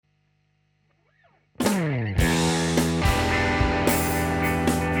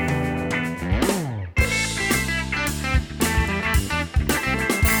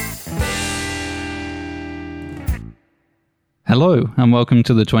Hello, and welcome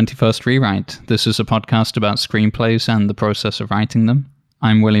to the 21st Rewrite. This is a podcast about screenplays and the process of writing them.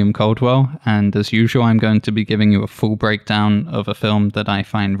 I'm William Coldwell, and as usual, I'm going to be giving you a full breakdown of a film that I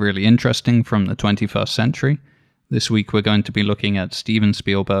find really interesting from the 21st century. This week, we're going to be looking at Steven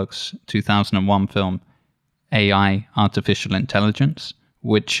Spielberg's 2001 film, AI, Artificial Intelligence,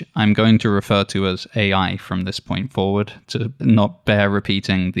 which I'm going to refer to as AI from this point forward, to not bear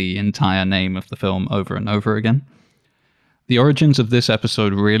repeating the entire name of the film over and over again. The origins of this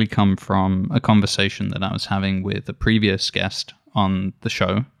episode really come from a conversation that I was having with a previous guest on the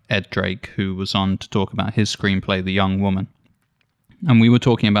show, Ed Drake, who was on to talk about his screenplay, The Young Woman. And we were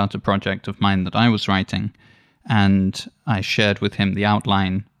talking about a project of mine that I was writing, and I shared with him the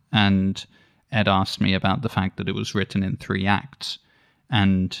outline, and Ed asked me about the fact that it was written in 3 acts.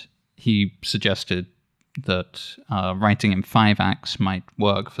 And he suggested that writing in 5 acts might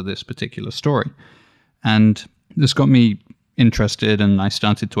work for this particular story. And this got me interested, and I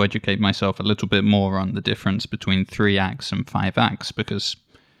started to educate myself a little bit more on the difference between 3 acts and 5 acts, because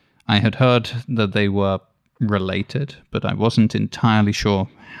I had heard that they were related, but I wasn't entirely sure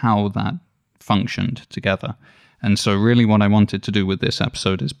how that functioned together. And so really what I wanted to do with this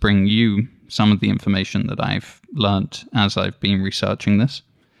episode is bring you some of the information that I've learnt as I've been researching this,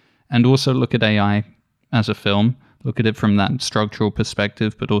 and also look at AI as a film, look at it from that structural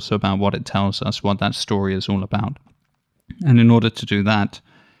perspective, but also about what it tells us, what that story is all about. And in order to do that,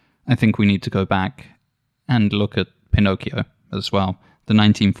 I think we need to go back and look at Pinocchio as well, the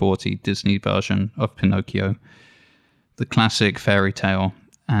 1940 Disney version of Pinocchio, the classic fairy tale,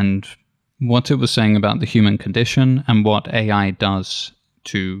 and what it was saying about the human condition and what AI does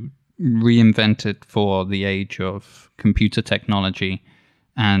to reinvent it for the age of computer technology.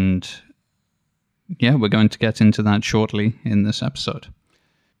 And yeah, we're going to get into that shortly in this episode.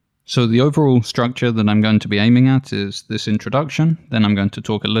 So the overall structure that I'm going to be aiming at is this introduction, then I'm going to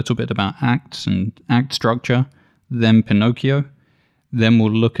talk a little bit about acts and act structure, then Pinocchio, then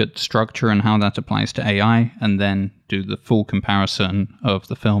we'll look at structure and how that applies to AI, and then do the full comparison of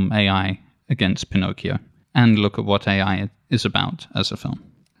the film AI against Pinocchio, and look at what AI is about as a film.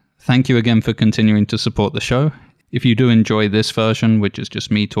 Thank you again for continuing to support the show. If you do enjoy this version, which is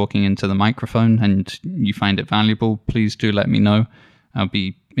just me talking into the microphone, and you find it valuable, please do let me know. I'll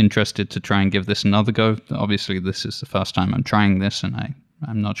be interested to try and give this another go. Obviously, this is the first time I'm trying this, and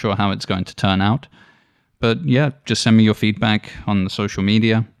I'm not sure how it's going to turn out. But yeah, just send me your feedback on the social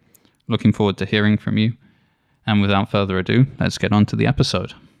media. Looking forward to hearing from you. And without further ado, let's get on to the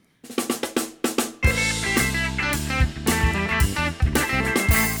episode.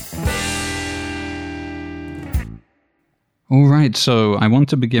 All right, so I want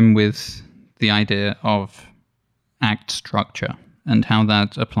to begin with the idea of act structure and how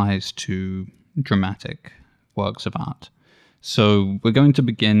that applies to dramatic works of art. So we're going to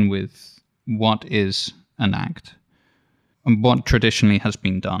begin with what is an act and what traditionally has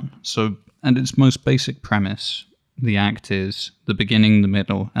been done. So at its most basic premise, the act is the beginning, the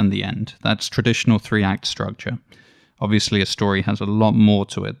middle, and the end. That's traditional 3-act structure. Obviously, a story has a lot more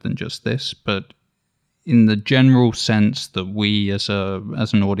to it than just this, but in the general sense that we as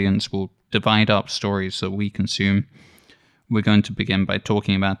an audience will divide up stories that we consume, we're going to begin by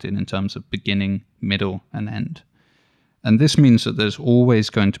talking about it in terms of beginning, middle, and end. And this means that there's always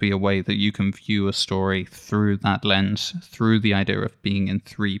going to be a way that you can view a story through that lens, through the idea of being in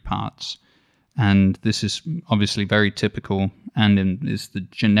 3 parts. And this is obviously very typical and is the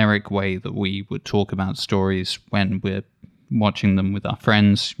generic way that we would talk about stories when we're watching them with our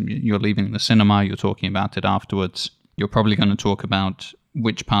friends. You're leaving the cinema, you're talking about it afterwards. You're probably going to talk about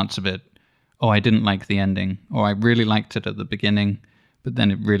which parts of it, oh, I didn't like the ending, or I really liked it at the beginning, but then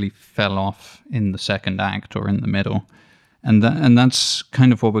it really fell off in the 2nd act or in the middle. And that's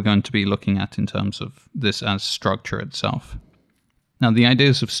kind of what we're going to be looking at in terms of this as structure itself. Now, the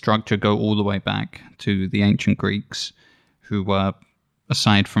ideas of structure go all the way back to the ancient Greeks, who were,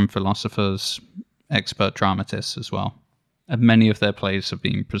 aside from philosophers, expert dramatists as well. And many of their plays have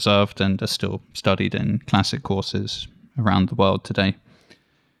been preserved and are still studied in classic courses around the world today.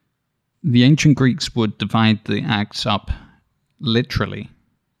 The ancient Greeks would divide the acts up, literally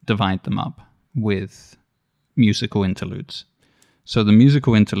divide them up with musical interludes. So the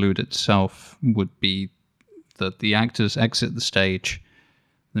musical interlude itself would be that the actors exit the stage,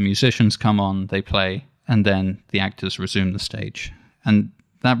 the musicians come on, they play, and then the actors resume the stage. And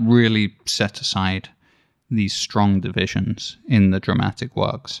that really set aside these strong divisions in the dramatic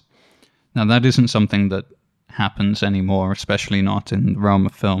works. Now, that isn't something that happens anymore, especially not in the realm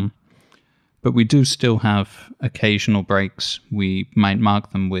of film. But we do still have occasional breaks. We might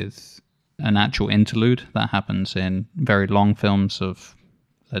mark them with an actual interlude that happens in very long films of,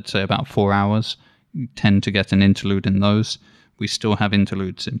 let's say, about 4 hours. You tend to get an interlude in those. We still have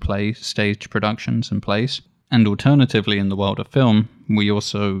interludes in stage productions and plays. And alternatively, in the world of film, we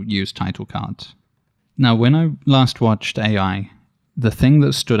also use title cards. Now, when I last watched AI, the thing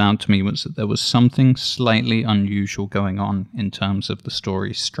that stood out to me was that there was something slightly unusual going on in terms of the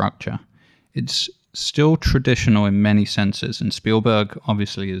story structure. It's still traditional in many senses, and Spielberg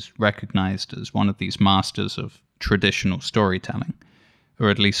obviously is recognized as one of these masters of traditional storytelling, or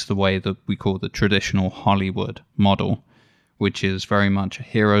at least the way that we call the traditional Hollywood model, which is very much a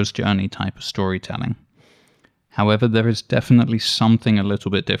hero's journey type of storytelling. However, there is definitely something a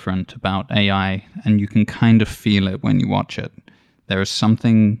little bit different about AI, and you can kind of feel it when you watch it. There is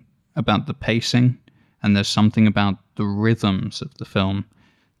something about the pacing, and there's something about the rhythms of the film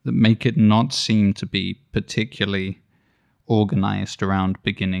that make it not seem to be particularly organized around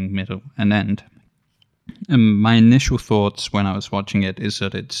beginning, middle, and end. And my initial thoughts when I was watching it is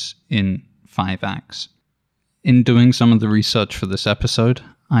that it's in 5 acts. In doing some of the research for this episode,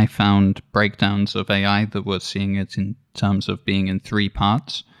 I found breakdowns of AI that were seeing it in terms of being in 3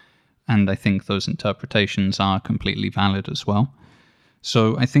 parts, and I think those interpretations are completely valid as well.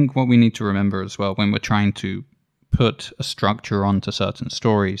 So I think what we need to remember as well when we're trying to put a structure onto certain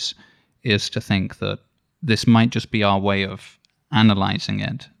stories is to think that this might just be our way of analyzing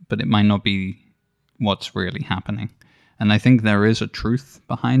it, but it might not be what's really happening. And I think there is a truth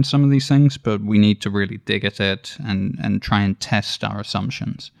behind some of these things, but we need to really dig at it and try and test our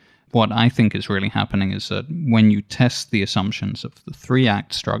assumptions. What I think is really happening is that when you test the assumptions of the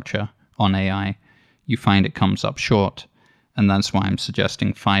 3-act structure on AI, you find it comes up short. And that's why I'm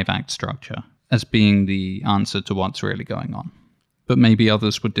suggesting 5-act structure as being the answer to what's really going on. But maybe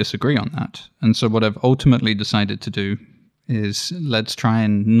others would disagree on that. And so what I've ultimately decided to do is let's try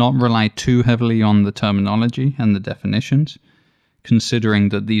and not rely too heavily on the terminology and the definitions, considering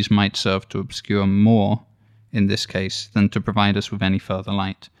that these might serve to obscure more, in this case, than to provide us with any further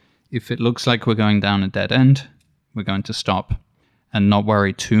light. If it looks like we're going down a dead end, we're going to stop and not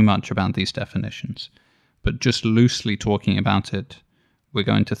worry too much about these definitions. But just loosely talking about it, we're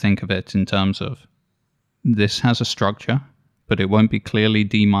going to think of it in terms of this has a structure, but it won't be clearly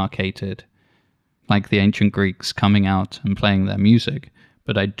demarcated like the ancient Greeks coming out and playing their music.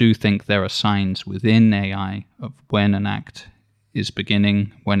 But I do think there are signs within AI of when an act is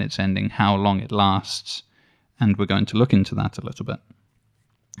beginning, when it's ending, how long it lasts, and we're going to look into that a little bit.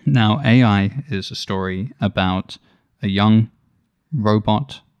 Now, AI is a story about a young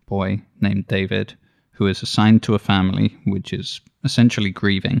robot boy named David who is assigned to a family which is essentially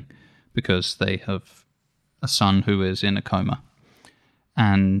grieving because they have a son who is in a coma.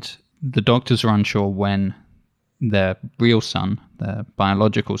 And the doctors are unsure when their real son, their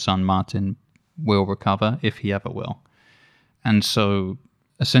biological son, Martin, will recover, if he ever will. And so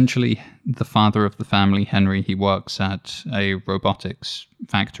essentially the father of the family, Henry, he works at a robotics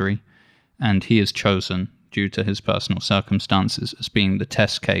factory, and he is chosen due to his personal circumstances as being the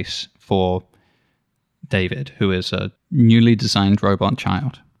test case for David, who is a newly designed robot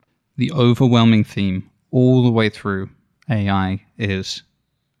child. The overwhelming theme all the way through AI is,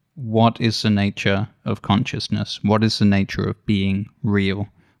 what is the nature of consciousness? What is the nature of being real?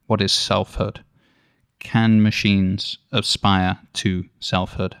 What is selfhood? Can machines aspire to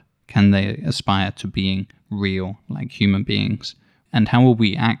selfhood? Can they aspire to being real like human beings? And how will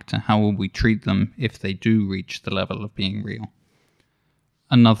we act and how will we treat them if they do reach the level of being real?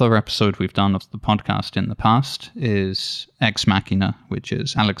 Another episode we've done of the podcast in the past is Ex Machina, which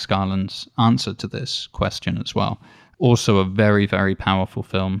is Alex Garland's answer to this question as well. Also a very, very powerful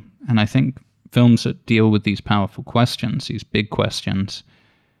film. And I think films that deal with these powerful questions, these big questions,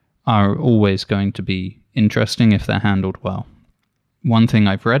 are always going to be interesting if they're handled well. One thing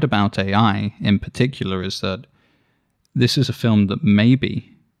I've read about AI in particular is that this is a film that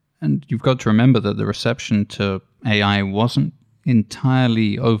maybe, and you've got to remember that the reception to AI wasn't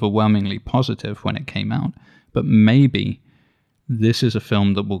entirely overwhelmingly positive when it came out, but maybe this is a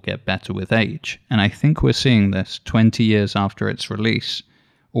film that will get better with age. And I think we're seeing this 20 years after its release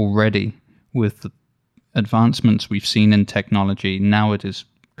already with the advancements we've seen in technology. Now it is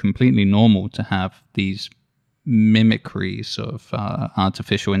completely normal to have these mimicries of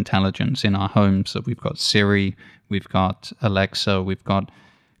artificial intelligence in our homes. So we've got Siri, we've got Alexa, we've got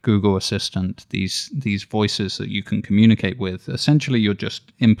Google Assistant, these voices that you can communicate with. Essentially, you're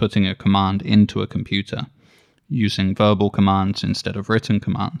just inputting a command into a computer using verbal commands instead of written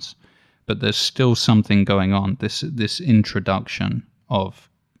commands. But there's still something going on, this introduction of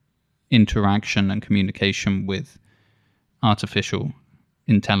interaction and communication with artificial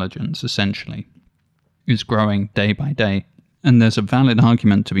intelligence, essentially, is growing day by day. And there's a valid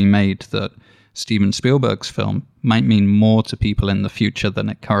argument to be made that Steven Spielberg's film might mean more to people in the future than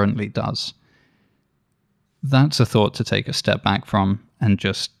it currently does. That's a thought to take a step back from and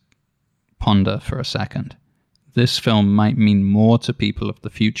just ponder for a second. This film might mean more to people of the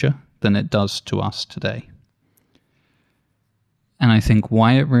future than it does to us today. And I think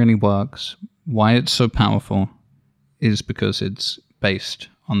why it really works, why it's so powerful, is because it's based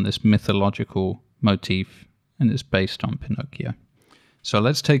on this mythological motif and it's based on Pinocchio. So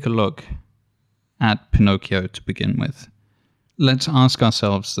let's take a look at Pinocchio to begin with. Let's ask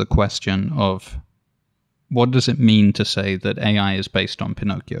ourselves the question of, what does it mean to say that AI is based on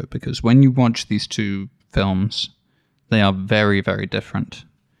Pinocchio? Because when you watch these two films, they are very, very different.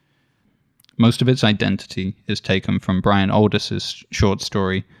 Most of its identity is taken from Brian Aldiss's short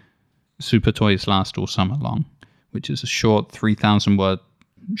story, Super Toys Last All Summer Long, which is a short 3,000-word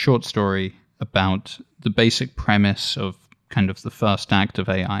short story about the basic premise of kind of the first act of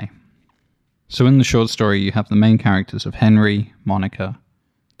AI. So in the short story, you have the main characters of Henry, Monica,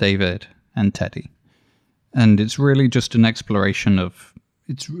 David, and Teddy. And it's really just an exploration of,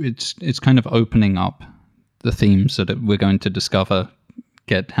 it's kind of opening up the themes that we're going to discover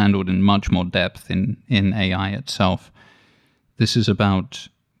get handled in much more depth in AI itself. This is about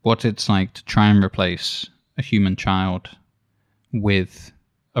what it's like to try and replace a human child with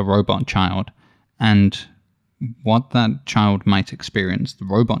a robot child, and what that child might experience, the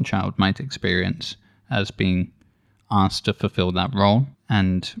robot child might experience as being asked to fulfill that role,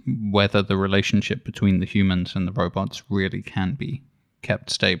 and whether the relationship between the humans and the robots really can be kept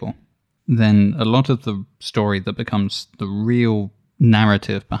stable. Then a lot of the story that becomes the real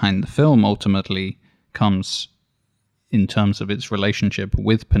narrative behind the film ultimately comes in terms of its relationship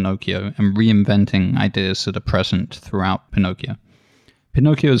with Pinocchio and reinventing ideas that are present throughout Pinocchio.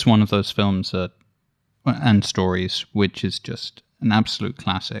 Pinocchio is one of those films and stories which is just an absolute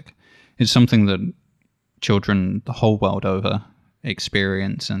classic. It's something that children the whole world over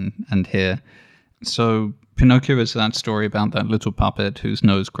experience and hear. So Pinocchio is that story about that little puppet whose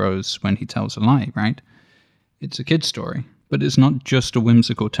nose grows when he tells a lie, right? It's a kid's story, but it's not just a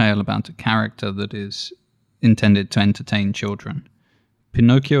whimsical tale about a character that is intended to entertain children.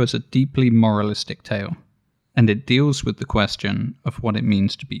 Pinocchio is a deeply moralistic tale, and it deals with the question of what it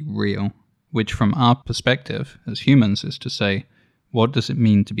means to be real, which from our perspective as humans is to say, what does it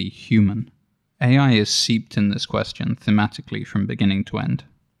mean to be human? AI is seeped in this question thematically from beginning to end.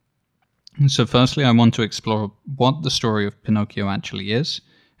 So firstly, I want to explore what the story of Pinocchio actually is,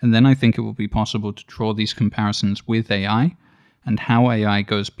 and then I think it will be possible to draw these comparisons with AI and how AI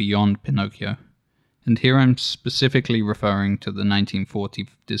goes beyond Pinocchio. And here I'm specifically referring to the 1940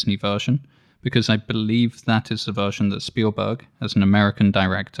 Disney version, because I believe that is the version that Spielberg, as an American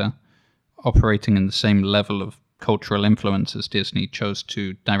director, operating in the same level of cultural influence as Disney, chose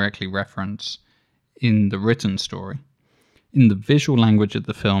to directly reference in the written story. In the visual language of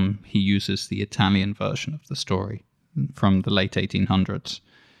the film, he uses the Italian version of the story from the late 1800s.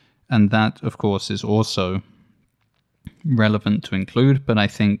 And that, of course, is also relevant to include, but I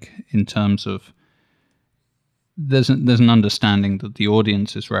think in terms of there's an understanding that the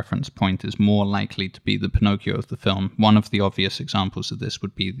audience's reference point is more likely to be the Pinocchio of the film. One of the obvious examples of this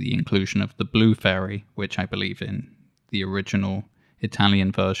would be the inclusion of the blue fairy, which I believe in the original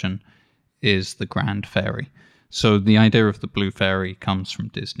Italian version is the Grand Fairy. So the idea of the blue fairy comes from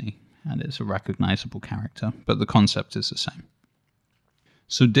Disney, and it's a recognizable character, but the concept is the same.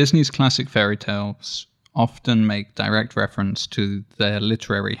 So Disney's classic fairy tales often make direct reference to their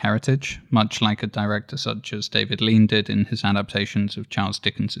literary heritage, much like a director such as David Lean did in his adaptations of Charles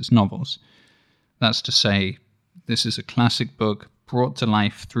Dickens's novels. That's to say, this is a classic book brought to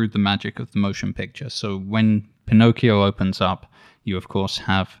life through the magic of the motion picture. So when Pinocchio opens up, you of course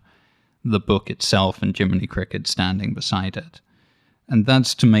have the book itself and Jiminy Cricket standing beside it. And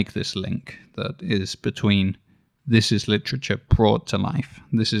that's to make this link that is between this is literature brought to life.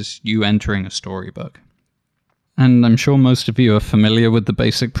 This is you entering a storybook. And I'm sure most of you are familiar with the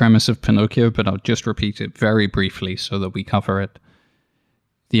basic premise of Pinocchio, but I'll just repeat it very briefly so that we cover it.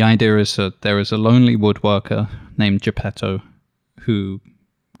 The idea is that there is a lonely woodworker named Geppetto who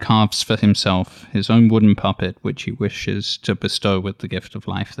carves for himself his own wooden puppet, which he wishes to bestow with the gift of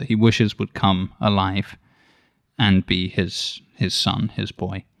life, that he wishes would come alive and be his son, his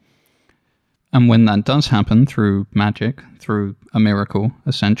boy. And when that does happen through magic, through a miracle,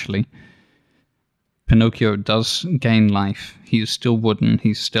 essentially, Pinocchio does gain life. He is still wooden,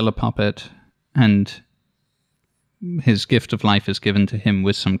 he's still a puppet, and his gift of life is given to him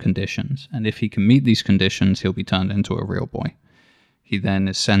with some conditions. And if he can meet these conditions, he'll be turned into a real boy. He then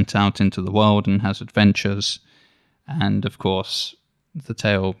is sent out into the world and has adventures. And of course, the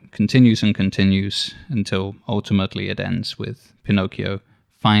tale continues and continues until ultimately it ends with Pinocchio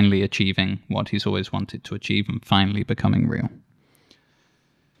finally achieving what he's always wanted to achieve and finally becoming real.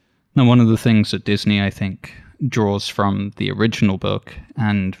 Now, one of the things that Disney, I think, draws from the original book,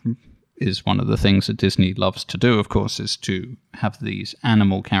 and is one of the things that Disney loves to do, of course, is to have these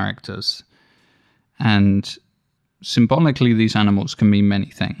animal characters. And symbolically, these animals can mean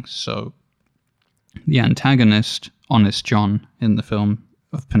many things. So the antagonist, Honest John, in the film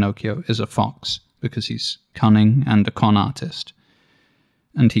of Pinocchio, is a fox because he's cunning and a con artist,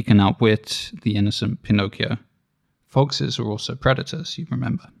 and he can outwit the innocent Pinocchio. Foxes are also predators, you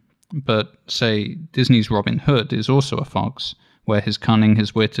remember. But, say, Disney's Robin Hood is also a fox, where his cunning,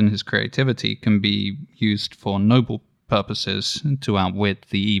 his wit, and his creativity can be used for noble purposes to outwit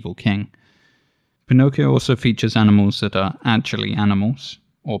the evil king. Pinocchio also features animals that are actually animals,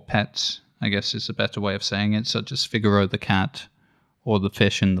 or pets, I guess is a better way of saying it, such as Figaro the cat, or the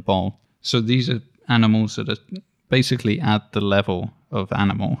fish in the bowl. So these are animals that are basically at the level of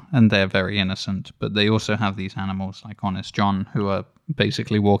animal, and they're very innocent, but they also have these animals like Honest John, who are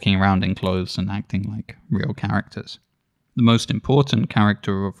basically walking around in clothes and acting like real characters. The most important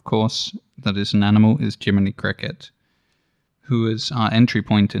character, of course, that is an animal is Jiminy Cricket, who is our entry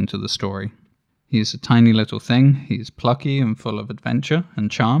point into the story. He is a tiny little thing, he is plucky and full of adventure and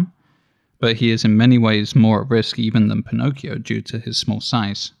charm, but he is in many ways more at risk even than Pinocchio due to his small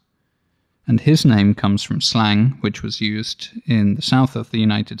size. And his name comes from slang, which was used in the south of the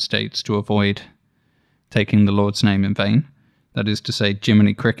United States to avoid taking the Lord's name in vain. That is to say,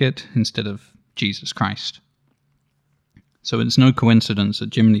 Jiminy Cricket instead of Jesus Christ. So it's no coincidence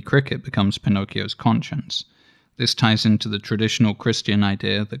that Jiminy Cricket becomes Pinocchio's conscience. This ties into the traditional Christian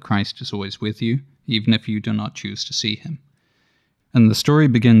idea that Christ is always with you, even if you do not choose to see him. And the story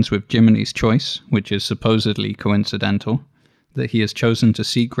begins with Jiminy's choice, which is supposedly coincidental, that he has chosen to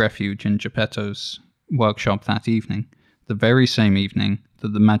seek refuge in Geppetto's workshop that evening, the very same evening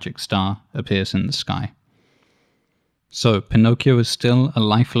that the magic star appears in the sky. So, Pinocchio is still a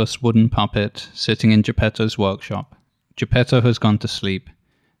lifeless wooden puppet sitting in Geppetto's workshop. Geppetto has gone to sleep.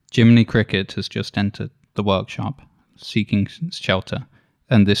 Jiminy Cricket has just entered the workshop, seeking shelter,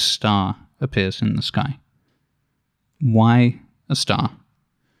 and this star appears in the sky. Why a star?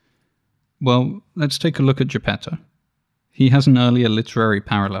 Well, let's take a look at Geppetto. He has an earlier literary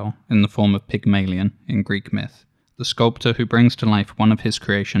parallel in the form of Pygmalion in Greek myth, the sculptor who brings to life one of his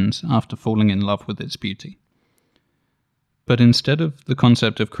creations after falling in love with its beauty. But instead of the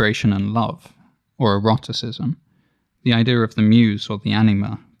concept of creation and love, or eroticism, the idea of the muse or the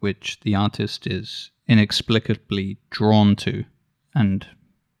anima, which the artist is inexplicably drawn to and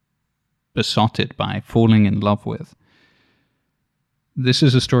besotted by, falling in love with. This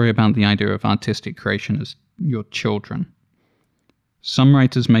is a story about the idea of artistic creation as your children. Some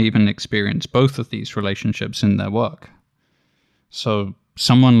writers may even experience both of these relationships in their work. So,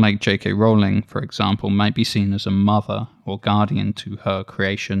 someone like J.K. Rowling, for example, might be seen as a mother or guardian to her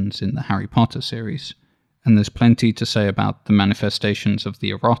creations in the Harry Potter series. And there's plenty to say about the manifestations of the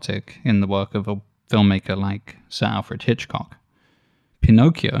erotic in the work of a filmmaker like Sir Alfred Hitchcock.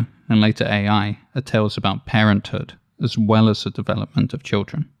 Pinocchio, and later AI, are tales about parenthood as well as the development of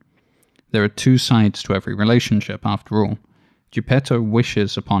children. There are two sides to every relationship, after all. Geppetto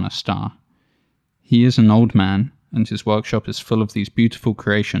wishes upon a star. He is an old man, and his workshop is full of these beautiful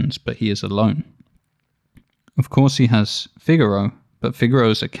creations, but he is alone. Of course he has Figaro, but Figaro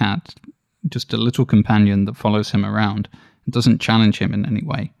is a cat, just a little companion that follows him around and doesn't challenge him in any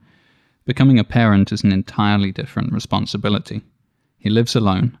way. Becoming a parent is an entirely different responsibility. He lives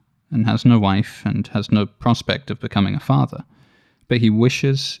alone, and has no wife, and has no prospect of becoming a father, but he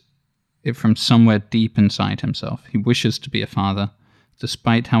wishes it from somewhere deep inside himself. He wishes to be a father,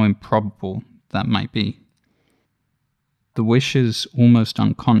 despite how improbable that might be. The wish is almost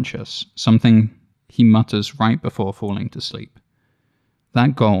unconscious, something he mutters right before falling to sleep.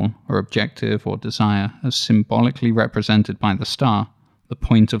 That goal, or objective, or desire, is symbolically represented by the star, the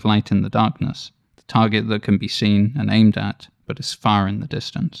point of light in the darkness, the target that can be seen and aimed at, but is far in the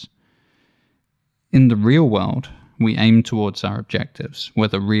distance. In the real world, we aim towards our objectives,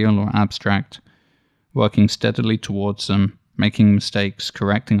 whether real or abstract, working steadily towards them, making mistakes,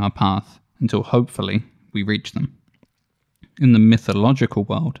 correcting our path, until hopefully we reach them. In the mythological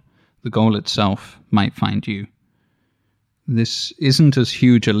world, the goal itself might find you. This isn't as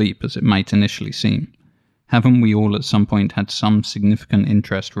huge a leap as it might initially seem. Haven't we all at some point had some significant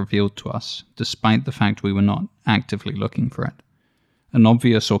interest revealed to us, despite the fact we were not actively looking for it? An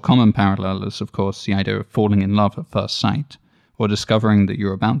obvious or common parallel is, of course, the idea of falling in love at first sight, or discovering that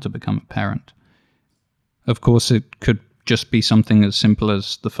you're about to become a parent. Of course, it could just be something as simple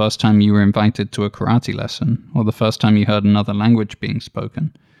as the first time you were invited to a karate lesson, or the first time you heard another language being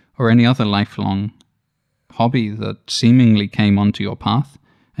spoken, or any other lifelong hobby that seemingly came onto your path,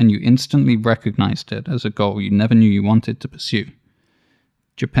 and you instantly recognized it as a goal you never knew you wanted to pursue.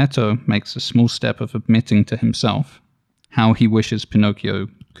 Geppetto makes a small step of admitting to himself how he wishes Pinocchio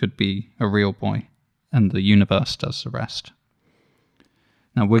could be a real boy, and the universe does the rest.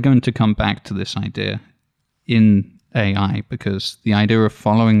 Now, we're going to come back to this idea in AI, because the idea of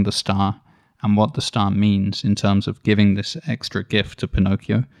following the star and what the star means in terms of giving this extra gift to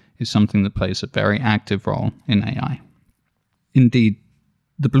Pinocchio is something that plays a very active role in AI. Indeed,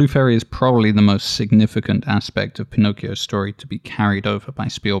 the Blue Fairy is probably the most significant aspect of Pinocchio's story to be carried over by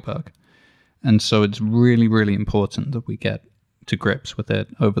Spielberg, and so it's really, really important that we get to grips with it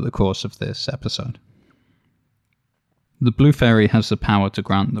over the course of this episode. The Blue Fairy has the power to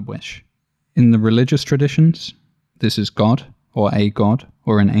grant the wish. In the religious traditions, this is God, or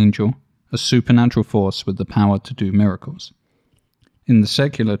an angel, a supernatural force with the power to do miracles. In the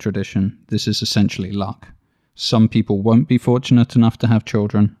secular tradition, this is essentially luck. Some people won't be fortunate enough to have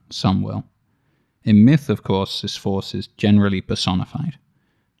children, some will. In myth, of course, this force is generally personified.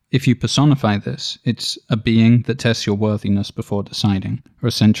 If you personify this, it's a being that tests your worthiness before deciding, or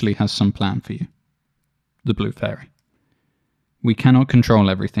essentially has some plan for you. The Blue Fairy. We cannot control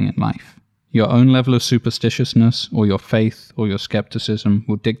everything in life. Your own level of superstitiousness, or your faith, or your skepticism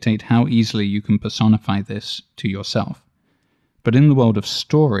will dictate how easily you can personify this to yourself. But in the world of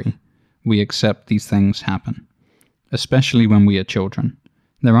story, we accept these things happen, especially when we are children.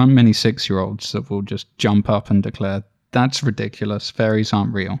 There aren't many 6-year-olds that will just jump up and declare, "That's ridiculous, fairies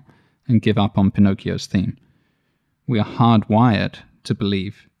aren't real," and give up on Pinocchio's theme. We are hardwired to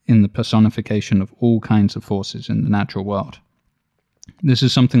believe in the personification of all kinds of forces in the natural world. This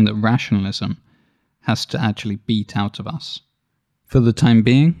is something that rationalism has to actually beat out of us. For the time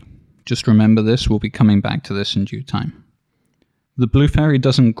being, just remember this, we'll be coming back to this in due time. The Blue Fairy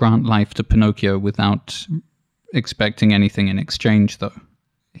doesn't grant life to Pinocchio without expecting anything in exchange, though.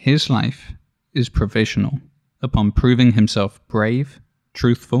 His life is provisional. Upon proving himself brave,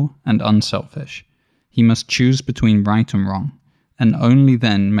 truthful, and unselfish, he must choose between right and wrong, and only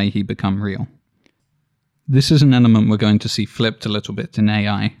then may he become real. This is an element we're going to see flipped a little bit in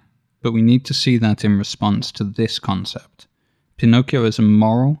AI, but we need to see that in response to this concept. Pinocchio is a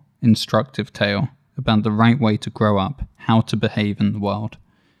moral, instructive tale about the right way to grow up, how to behave in the world.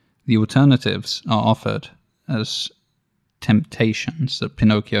 The alternatives are offered as temptations that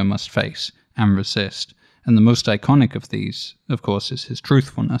Pinocchio must face and resist, and the most iconic of these, of course, is his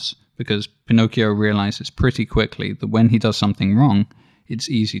truthfulness, because Pinocchio realizes pretty quickly that when he does something wrong, it's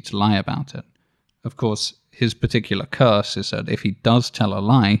easy to lie about it. Of course, his particular curse is that if he does tell a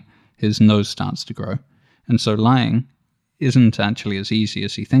lie, his nose starts to grow, and so lying isn't actually as easy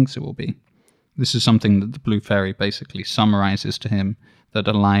as he thinks it will be. This is something that the Blue Fairy basically summarizes to him, that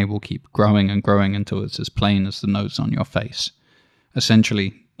a lie will keep growing and growing until it's as plain as the nose on your face.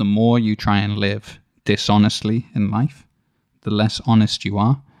 Essentially, the more you try and live dishonestly in life, the less honest you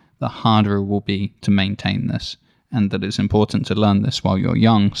are, the harder it will be to maintain this, and that it's important to learn this while you're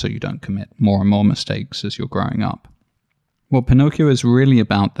young so you don't commit more and more mistakes as you're growing up. What Pinocchio is really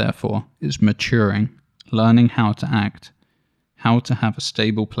about, therefore, is maturing, learning how to act, how to have a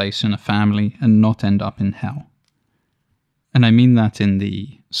stable place in a family and not end up in hell. And I mean that in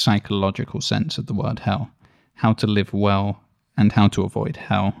the psychological sense of the word hell, how to live well and how to avoid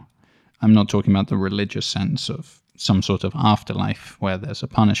hell. I'm not talking about the religious sense of some sort of afterlife where there's a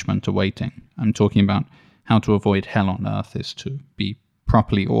punishment awaiting. I'm talking about how to avoid hell on earth is to be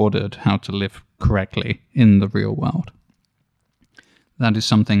properly ordered, how to live correctly in the real world. That is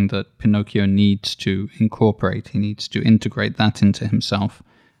something that Pinocchio needs to incorporate. He needs to integrate that into himself,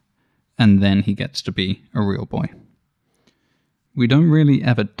 and then he gets to be a real boy. We don't really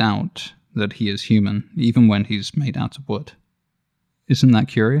ever doubt that he is human, even when he's made out of wood. Isn't that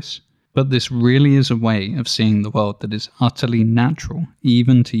curious? But this really is a way of seeing the world that is utterly natural,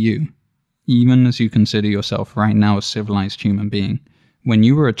 even to you, even as you consider yourself right now a civilized human being. When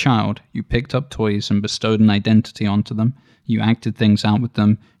you were a child, you picked up toys and bestowed an identity onto them. You acted things out with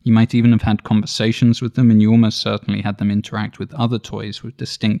them. You might even have had conversations with them, and you almost certainly had them interact with other toys with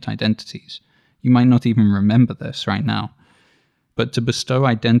distinct identities. You might not even remember this right now. But to bestow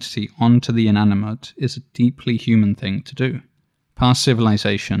identity onto the inanimate is a deeply human thing to do. Past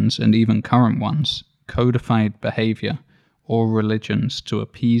civilizations, and even current ones, codified behavior or religions to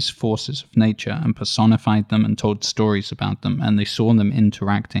appease forces of nature and personified them and told stories about them, and they saw them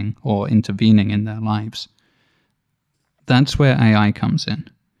interacting or intervening in their lives. That's where AI comes in.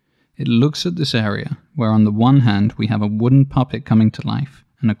 It looks at this area where on the one hand we have a wooden puppet coming to life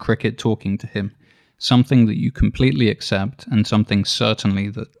and a cricket talking to him, something that you completely accept and something certainly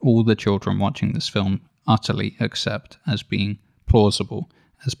that all the children watching this film utterly accept as being plausible,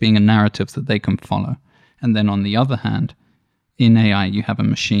 as being a narrative that they can follow. And then on the other hand, in AI you have a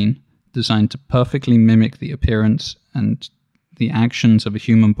machine designed to perfectly mimic the appearance and the actions of a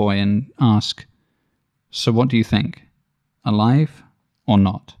human boy and ask, so what do you think? Alive or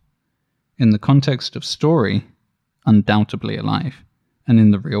not? In the context of story, undoubtedly alive. And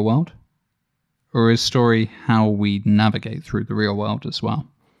in the real world? Or is story how we navigate through the real world as well?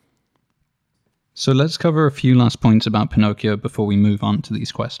 So let's cover a few last points about Pinocchio before we move on to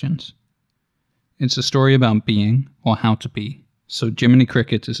these questions. It's a story about being, or how to be. So Jiminy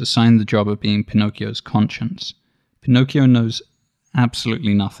Cricket is assigned the job of being Pinocchio's conscience. Pinocchio knows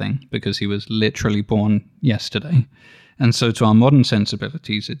absolutely nothing because he was literally born yesterday. And so to our modern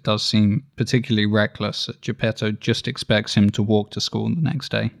sensibilities, it does seem particularly reckless that Geppetto just expects him to walk to school the next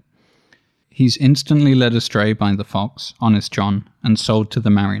day. He's instantly led astray by the fox, Honest John, and sold to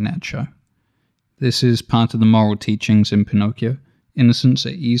the marionette show. This is part of the moral teachings in Pinocchio. Innocents are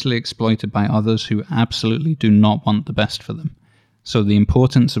easily exploited by others who absolutely do not want the best for them. So the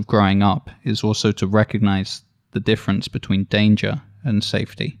importance of growing up is also to recognize the difference between danger and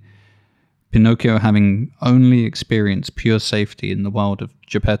safety. Pinocchio, having only experienced pure safety in the world of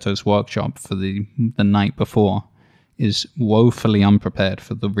Geppetto's workshop for the night before, is woefully unprepared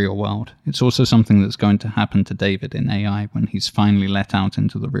for the real world. It's also something that's going to happen to David in AI when he's finally let out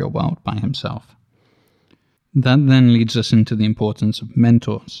into the real world by himself. That then leads us into the importance of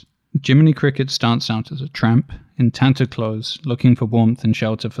mentors. Jiminy Cricket starts out as a tramp, in tattered clothes, looking for warmth and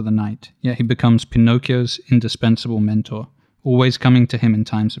shelter for the night, yet he becomes Pinocchio's indispensable mentor, always coming to him in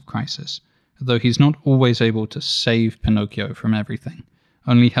times of crisis. Though he's not always able to save Pinocchio from everything,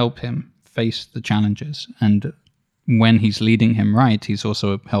 only help him face the challenges, and when he's leading him right, he's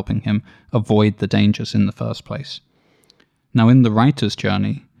also helping him avoid the dangers in the first place. Now in The Writer's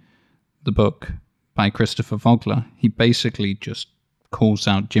Journey, the book by Christopher Vogler, he basically just calls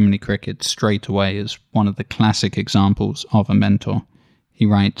out Jiminy Cricket straight away as one of the classic examples of a mentor. He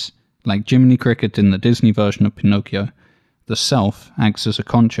writes, like Jiminy Cricket in the Disney version of Pinocchio, the self acts as a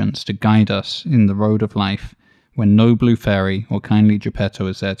conscience to guide us in the road of life when no blue fairy or kindly Geppetto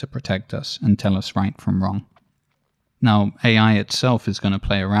is there to protect us and tell us right from wrong. Now, AI itself is going to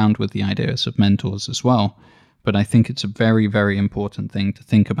play around with the ideas of mentors as well, but I think it's a very, very important thing to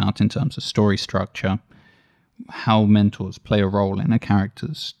think about in terms of story structure, how mentors play a role in a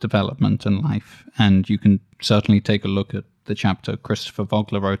character's development and life, and you can certainly take a look at the chapter Christopher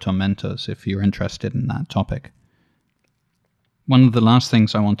Vogler wrote on mentors if you're interested in that topic. One of the last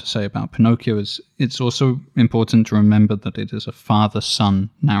things I want to say about Pinocchio is it's also important to remember that it is a father-son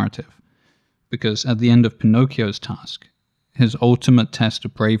narrative, because at the end of Pinocchio's task, his ultimate test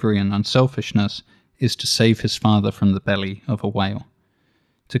of bravery and unselfishness is to save his father from the belly of a whale.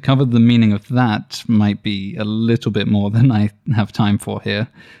 To cover the meaning of that might be a little bit more than I have time for here,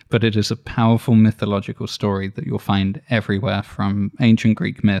 but it is a powerful mythological story that you'll find everywhere from ancient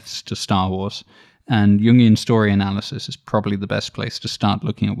Greek myths to Star Wars, and Jungian story analysis is probably the best place to start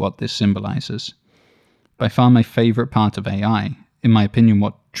looking at what this symbolizes. By far my favorite part of AI, in my opinion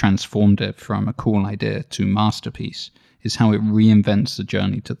what transformed it from a cool idea to masterpiece, is how it reinvents the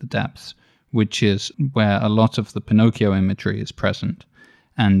journey to the depths, which is where a lot of the Pinocchio imagery is present.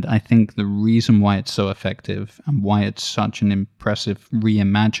 And I think the reason why it's so effective and why it's such an impressive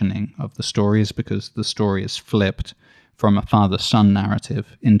reimagining of the story is because the story is flipped from a father-son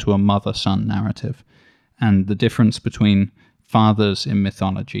narrative into a mother-son narrative. And the difference between fathers in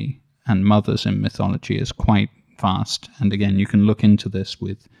mythology and mothers in mythology is quite vast. And again, you can look into this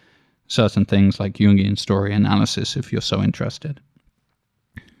with certain things like Jungian story analysis if you're so interested.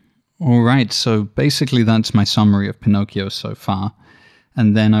 All right, so basically that's my summary of Pinocchio so far.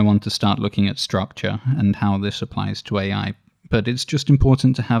 And then I want to start looking at structure and how this applies to AI. But it's just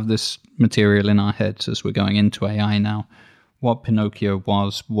important to have this material in our heads as we're going into AI now. What Pinocchio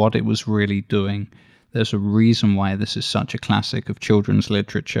was, what it was really doing. There's a reason why this is such a classic of children's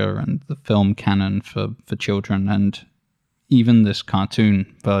literature and the film canon for children. And even this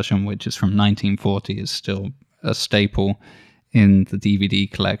cartoon version, which is from 1940, is still a staple in the DVD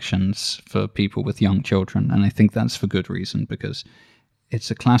collections for people with young children. And I think that's for good reason, because it's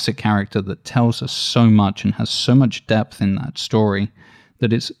a classic character that tells us so much and has so much depth in that story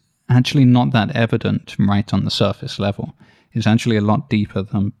that it's actually not that evident right on the surface level. It's actually a lot deeper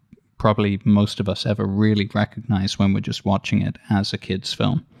than probably most of us ever really recognize when we're just watching it as a kid's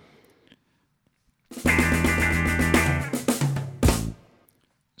film.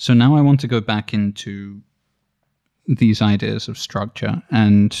 So now I want to go back into these ideas of structure.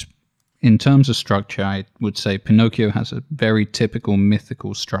 And in terms of structure, I would say Pinocchio has a very typical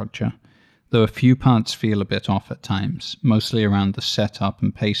mythical structure, though a few parts feel a bit off at times, mostly around the setup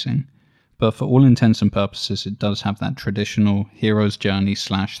and pacing. But for all intents and purposes, it does have that traditional hero's journey /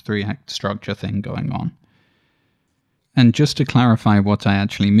 3-act structure thing going on. And just to clarify what I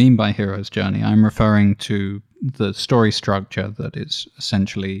actually mean by hero's journey, I'm referring to the story structure that is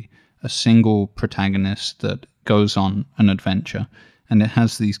essentially a single protagonist that goes on an adventure, and it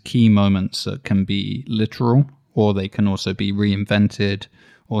has these key moments that can be literal, or they can also be reinvented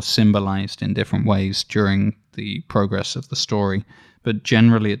or symbolized in different ways during the progress of the story. But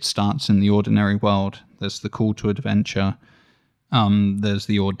generally it starts in the ordinary world. There's the call to adventure, there's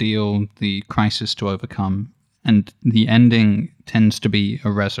the ordeal, the crisis to overcome, and the ending tends to be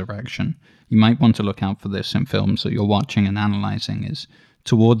a resurrection. You might want to look out for this in films that you're watching and analyzing. Is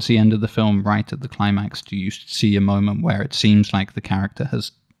towards the end of the film, right at the climax, do you see a moment where it seems like the character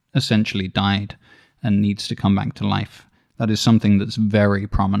has essentially died and needs to come back to life? That is something that's very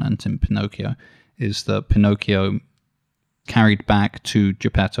prominent in Pinocchio, is that Pinocchio carried back to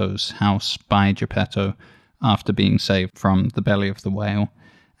Geppetto's house by Geppetto after being saved from the belly of the whale,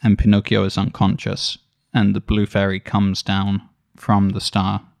 and Pinocchio is unconscious, and the blue fairy comes down from the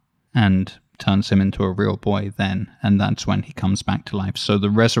star and turns him into a real boy then, and that's when he comes back to life. So the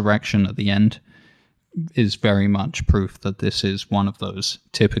resurrection at the end is very much proof that this is one of those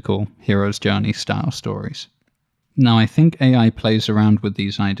typical hero's journey style stories. Now, I think AI plays around with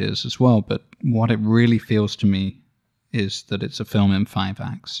these ideas as well, but what it really feels to me is that it's a film in 5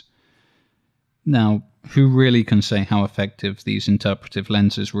 acts. Now, who really can say how effective these interpretive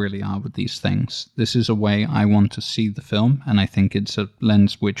lenses really are with these things? This is a way I want to see the film, and I think it's a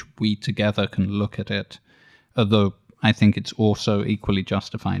lens which we together can look at it, although I think it's also equally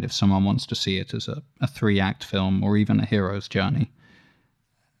justified if someone wants to see it as a 3-act film or even a hero's journey.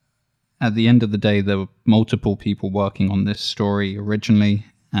 At the end of the day, there were multiple people working on this story originally,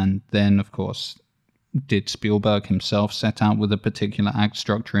 and then, of course, did Spielberg himself set out with a particular act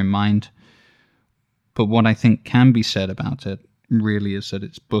structure in mind? But what I think can be said about it really is that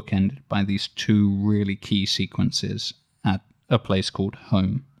it's bookended by these 2 really key sequences at a place called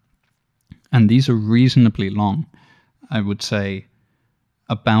home. And these are reasonably long. I would say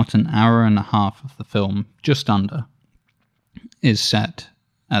about an hour and a half of the film, just under, is set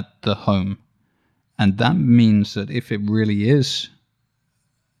at the home. And that means that if it really is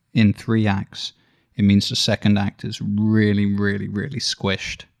in 3 acts, it means the second act is really, really, really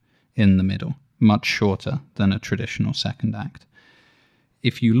squished in the middle, much shorter than a traditional second act.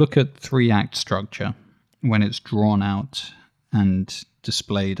 If you look at 3-act structure, when it's drawn out and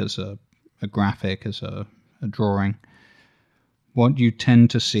displayed as a graphic, as a drawing, what you tend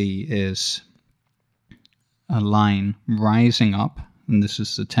to see is a line rising up, and this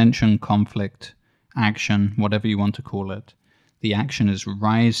is the tension, conflict, action, whatever you want to call it. The action is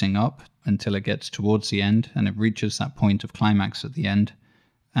rising up until it gets towards the end, and it reaches that point of climax at the end,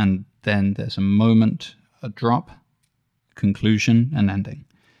 and then there's a moment, a drop, conclusion, and ending.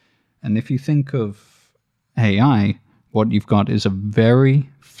 And if you think of AI, what you've got is a very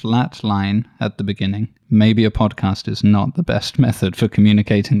flat line at the beginning. Maybe a podcast is not the best method for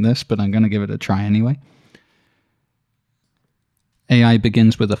communicating this, but I'm going to give it a try anyway. AI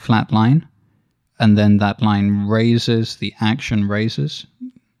begins with a flat line, and then that line raises, the action raises,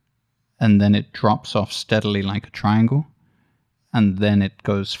 and then it drops off steadily like a triangle, and then it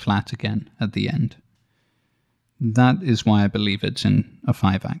goes flat again at the end. That is why I believe it's in a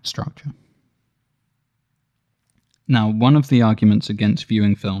 5-act structure. Now, one of the arguments against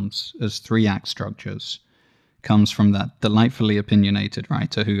viewing films as 3-act structures comes from that delightfully opinionated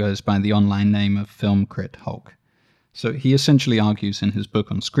writer who goes by the online name of Film Crit Hulk. So he essentially argues in his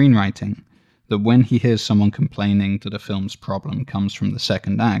book on screenwriting that when he hears someone complaining that a film's problem comes from the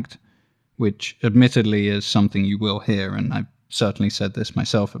second act, which admittedly is something you will hear, and I've certainly said this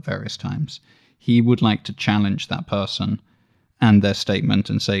myself at various times, he would like to challenge that person and their statement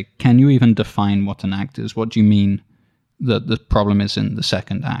and say, can you even define what an act is? What do you mean that the problem is in the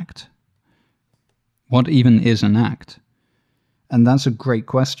second act? What even is an act? And that's a great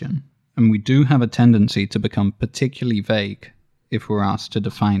question. And we do have a tendency to become particularly vague if we're asked to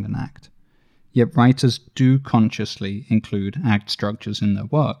define an act. Yet writers do consciously include act structures in their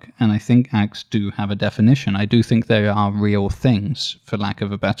work, and I think acts do have a definition. I do think they are real things, for lack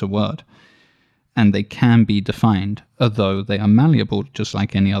of a better word, and they can be defined, although they are malleable just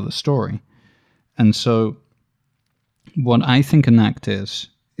like any other story. And so what I think an act is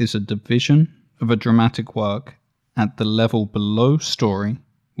a division of a dramatic work at the level below story,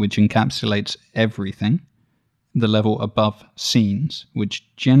 which encapsulates everything, the level above scenes, which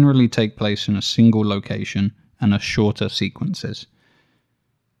generally take place in a single location and are shorter sequences.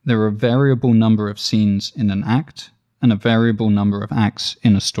 There are a variable number of scenes in an act and a variable number of acts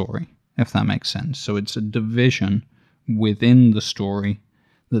in a story, if that makes sense. So it's a division within the story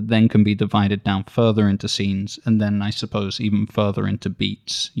that then can be divided down further into scenes, and then I suppose even further into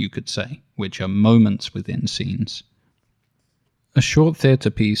beats, you could say, which are moments within scenes. A short theatre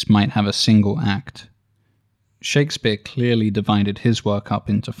piece might have a single act. Shakespeare clearly divided his work up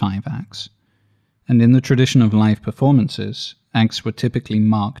into 5 acts, and in the tradition of live performances, acts were typically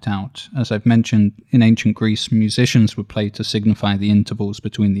marked out. As I've mentioned, in ancient Greece, musicians would play to signify the intervals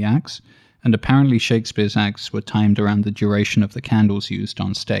between the acts, and apparently Shakespeare's acts were timed around the duration of the candles used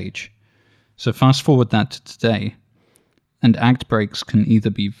on stage. So fast forward that to today, and act breaks can either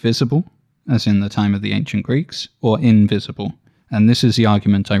be visible, as in the time of the ancient Greeks, or invisible, and this is the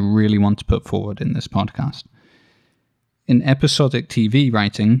argument I really want to put forward in this podcast. In episodic TV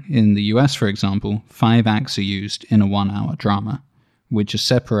writing, in the US for example, 5 acts are used in a 1-hour drama, which is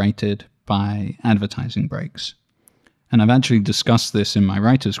separated by advertising breaks. And I've actually discussed this in my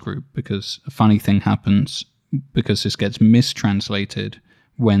writers group because a funny thing happens because this gets mistranslated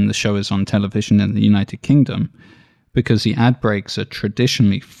when the show is on television in the United Kingdom, because the ad breaks are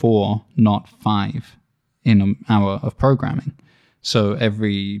traditionally 4, not 5, in an hour of programming. So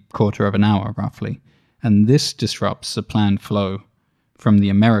every quarter of an hour, roughly. And this disrupts the planned flow from the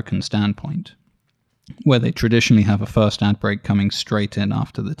American standpoint, where they traditionally have a first ad break coming straight in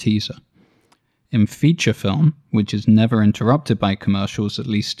after the teaser. In feature film, which is never interrupted by commercials, at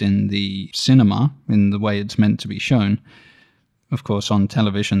least in the cinema, in the way it's meant to be shown, of course on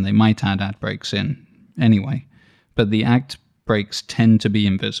television they might add ad breaks in anyway, but the act breaks tend to be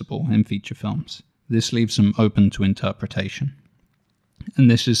invisible in feature films. This leaves them open to interpretation.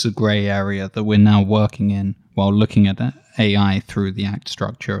 And this is the grey area that we're now working in while looking at AI through the act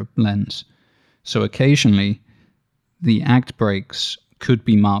structure lens. So occasionally, the act breaks could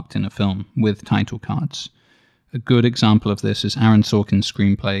be marked in a film with title cards. A good example of this is Aaron Sorkin's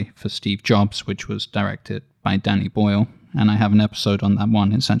screenplay for Steve Jobs, which was directed by Danny Boyle, and I have an episode on that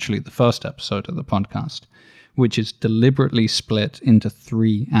one. It's actually the first episode of the podcast, which is deliberately split into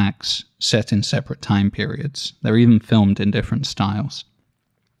 3 acts set in separate time periods. They're even filmed in different styles.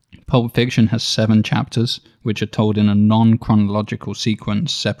 Pulp Fiction has 7 chapters, which are told in a non-chronological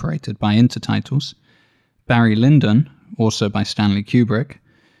sequence separated by intertitles. Barry Lyndon, also by Stanley Kubrick,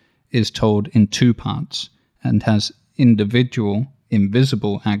 is told in 2 parts and has individual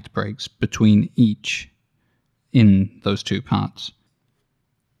invisible act breaks between each in those 2 parts.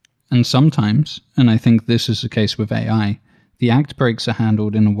 And sometimes, and I think this is the case with AI, the act breaks are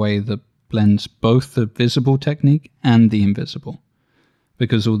handled in a way that blends both the visible technique and the invisible.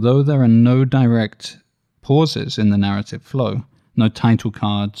 Because although there are no direct pauses in the narrative flow, no title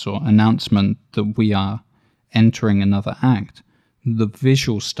cards or announcement that we are entering another act, the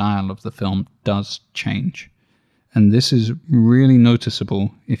visual style of the film does change. And this is really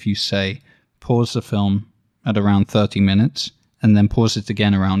noticeable if you say, pause the film at around 30 minutes and then pause it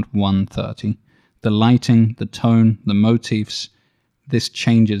again around 1:30. The lighting, the tone, the motifs, this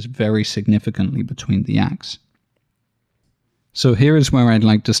changes very significantly between the acts. So here is where I'd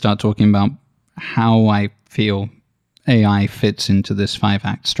like to start talking about how I feel AI fits into this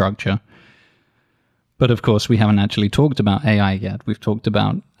 5-act structure. But of course, we haven't actually talked about AI yet. We've talked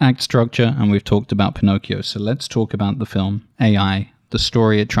about act structure and we've talked about Pinocchio. So let's talk about the film AI, the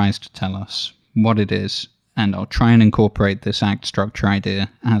story it tries to tell us, what it is, and I'll try and incorporate this act structure idea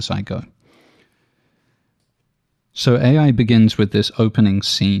as I go. So AI begins with this opening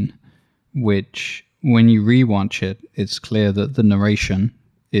scene, which when you rewatch it, it's clear that the narration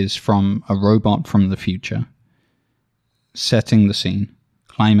is from a robot from the future, setting the scene.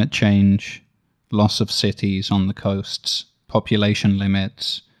 Climate change, loss of cities on the coasts, population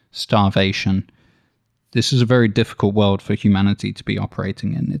limits, starvation. This is a very difficult world for humanity to be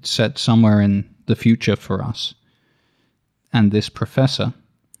operating in. It's set somewhere in the future for us. And this professor,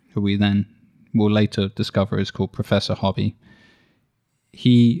 who we then will later discover is called Professor Hobby,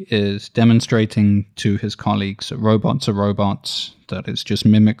 he is demonstrating to his colleagues that robots are robots, that it's just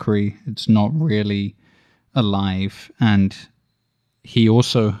mimicry, it's not really alive, and he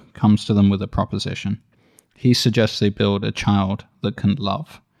also comes to them with a proposition. He suggests they build a child that can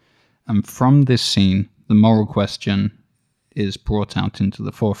love. And from this scene, the moral question is brought out into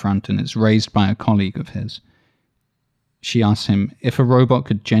the forefront and is raised by a colleague of his. She asks him, if a robot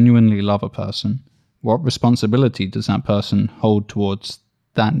could genuinely love a person, what responsibility does that person hold towards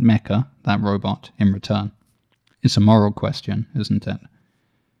that mecha, that robot, in return? It's a moral question, isn't it?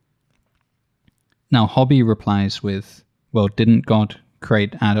 Now, Hobby replies with, well, didn't God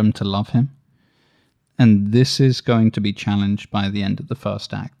create Adam to love him? And this is going to be challenged by the end of the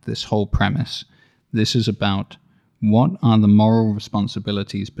first act, this whole premise. This is about what are the moral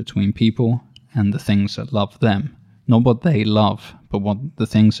responsibilities between people and the things that love them. Not what they love, but what the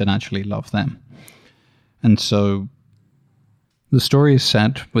things that actually love them. And so the story is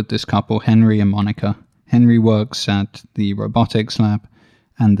set with this couple, Henry and Monica. Henry works at the robotics lab,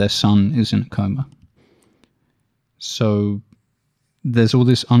 and their son is in a coma. So there's all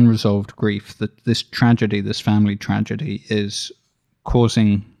this unresolved grief, that this tragedy, this family tragedy, is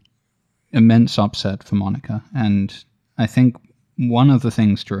causing immense upset for Monica. And I think one of the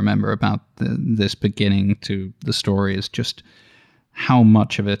things to remember about this beginning to the story is just how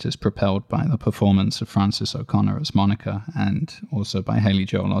much of it is propelled by the performance of Frances O'Connor as Monica, and also by Haley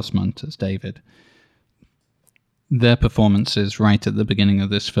Joel Osment as David. Their performances right at the beginning of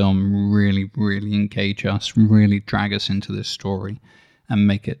this film really, really engage us, really drag us into this story, and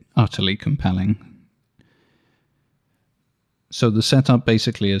make it utterly compelling. So the setup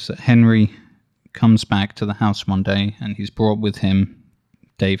basically is that Henry comes back to the house one day, and he's brought with him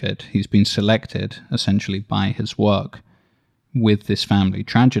David. He's been selected, essentially, by his work. With this family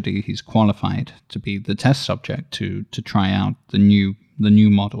tragedy, he's qualified to be the test subject to try out the new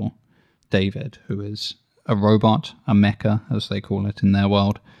model, David, who is a robot, a mecha, as they call it in their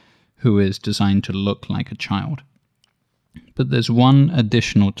world, who is designed to look like a child. But there's one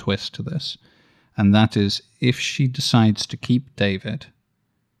additional twist to this, and that is if she decides to keep David,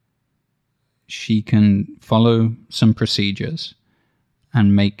 she can follow some procedures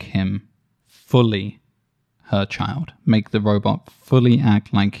and make him fully her child, make the robot fully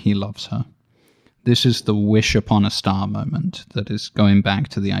act like he loves her. This is the wish upon a star moment that is going back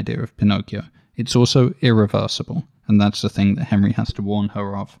to the idea of Pinocchio. It's also irreversible, and that's the thing that Henry has to warn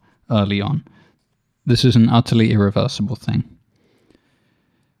her of early on. This is an utterly irreversible thing.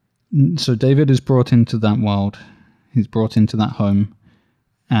 So David is brought into that world, he's brought into that home,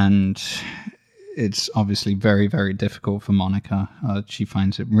 and it's obviously very, very difficult for Monica. She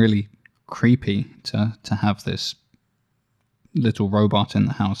finds it really creepy to have this little robot in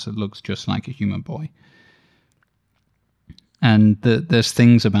the house that looks just like a human boy. And there's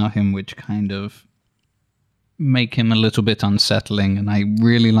things about him which kind of make him a little bit unsettling, and I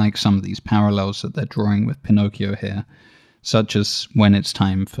really like some of these parallels that they're drawing with Pinocchio here, such as when it's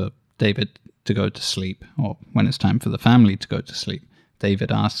time for David to go to sleep, or when it's time for the family to go to sleep.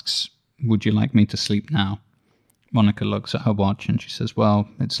 David asks, "Would you like me to sleep now?" Monica looks at her watch and she says, "Well,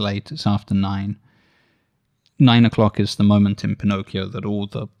 it's late, it's after 9. 9 o'clock is the moment in Pinocchio that all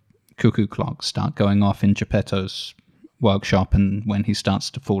the cuckoo clocks start going off in Geppetto's workshop, and when he starts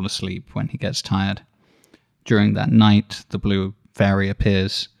to fall asleep, when he gets tired. During that night, the blue fairy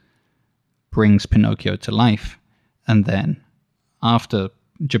appears, brings Pinocchio to life, and then, after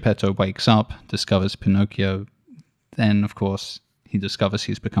Geppetto wakes up, discovers Pinocchio, then, of course, he discovers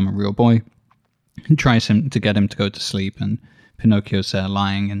he's become a real boy. He tries to get him to go to sleep, and Pinocchio's there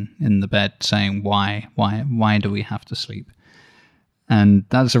lying in the bed saying, why do we have to sleep? And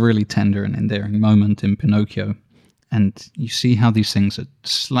that's a really tender and endearing moment in Pinocchio. And you see how these things are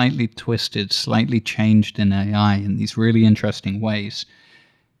slightly twisted, slightly changed in AI in these really interesting ways.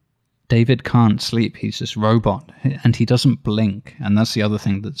 David can't sleep, he's this robot, and he doesn't blink. And that's the other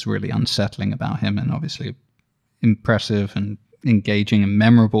thing that's really unsettling about him, and obviously impressive and engaging and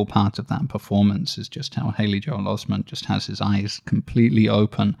memorable part of that performance is just how Haley Joel Osment just has his eyes completely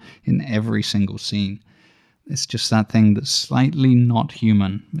open in every single scene. It's just that thing that's slightly not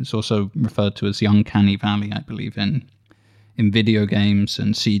human. It's also referred to as the uncanny valley, I believe, in video games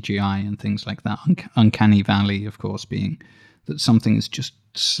and CGI and things like that. Uncanny valley, of course, being that something is just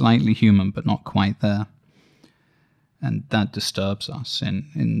slightly human but not quite there. And that disturbs us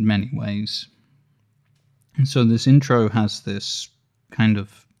in many ways. And so this intro has this kind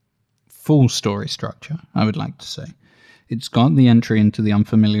of full story structure, I would like to say. It's got the entry into the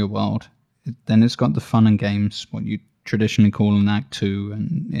unfamiliar world. Then it's got the fun and games, what you traditionally call an Act 2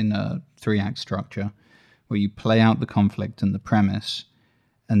 and in a 3-act structure, where you play out the conflict and the premise,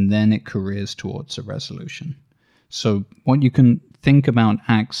 and then it careers towards a resolution. So what you can think about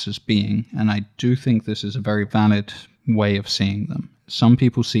acts as being, and I do think this is a very valid way of seeing them. Some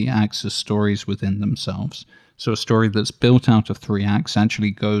people see acts as stories within themselves. So a story that's built out of 3 acts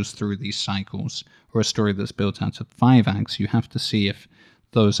actually goes through these cycles, or a story that's built out of 5 acts, you have to see if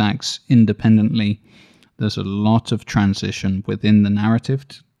those acts independently, there's a lot of transition within the narrative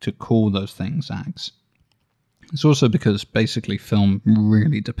to call those things acts. It's also because basically film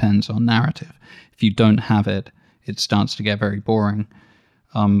really depends on narrative. If you don't have it, it starts to get very boring.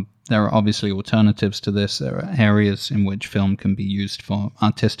 There are obviously alternatives to this. There are areas in which film can be used for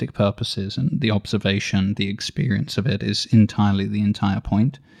artistic purposes, and the observation, the experience of it is entirely the entire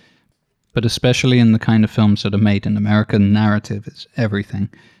point. But especially in the kind of films that are made in America, narrative is everything.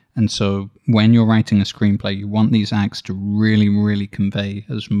 And so when you're writing a screenplay, you want these acts to really, really convey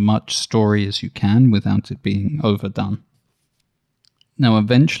as much story as you can without it being overdone. Now,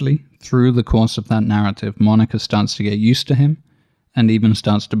 eventually, through the course of that narrative, Monica starts to get used to him and even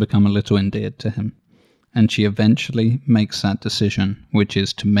starts to become a little endeared to him. And she eventually makes that decision, which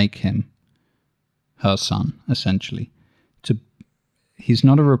is to make him her son, essentially. He's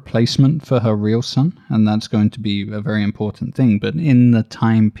not a replacement for her real son, and that's going to be a very important thing. But in the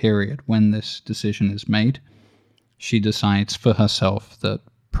time period when this decision is made, she decides for herself that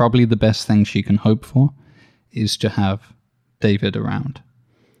probably the best thing she can hope for is to have David around.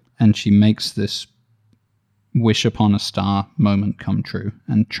 And she makes this wish upon a star moment come true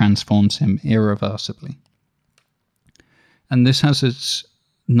and transforms him irreversibly. And this has its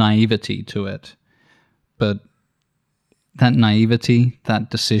naivety to it, but that naivety, that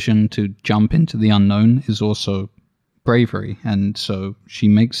decision to jump into the unknown is also bravery. And so she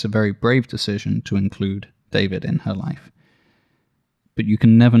makes a very brave decision to include David in her life. But you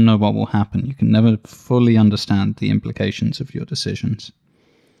can never know what will happen. You can never fully understand the implications of your decisions.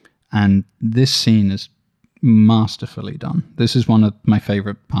 And this scene is masterfully done. This is one of my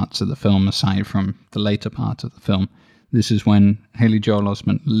favorite parts of the film, aside from the later part of the film. This is when Haley Joel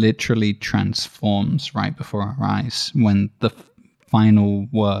Osment literally transforms right before our eyes, when the final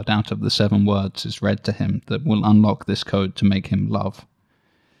word out of the 7 words is read to him that will unlock this code to make him love.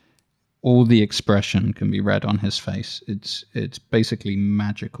 All the expression can be read on his face. It's basically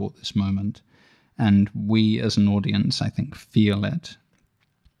magical, this moment. And we as an audience, I think, feel it.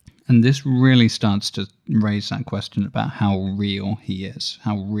 And this really starts to raise that question about how real he is,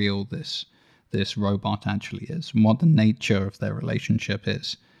 how real this robot actually is, and what the nature of their relationship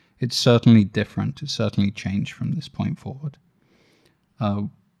is. It's certainly different. It's certainly changed from this point forward.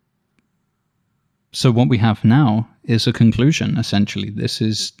 So what we have now is a conclusion, essentially. This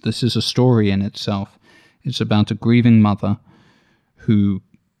is a story in itself. It's about a grieving mother who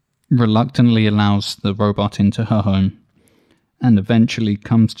reluctantly allows the robot into her home and eventually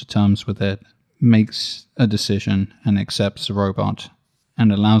comes to terms with it, makes a decision and accepts the robot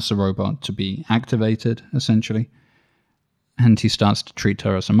and allows the robot to be activated, essentially, and he starts to treat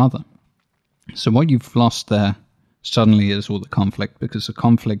her as a mother. So what you've lost there suddenly is all the conflict, because the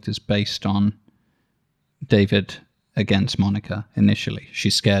conflict is based on David against Monica initially.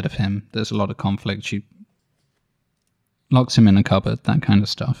 She's scared of him. There's a lot of conflict. She locks him in a cupboard, that kind of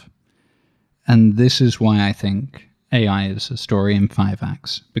stuff. And this is why I think AI is a story in 5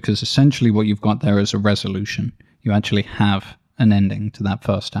 acts, because essentially what you've got there is a resolution. You actually have an ending to that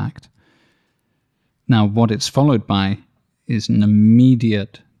first act. Now, what it's followed by is an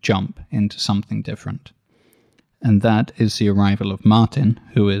immediate jump into something different. And that is the arrival of Martin,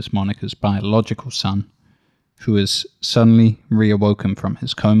 who is Monica's biological son, who is suddenly reawoken from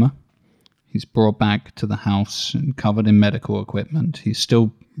his coma. He's brought back to the house and covered in medical equipment. He's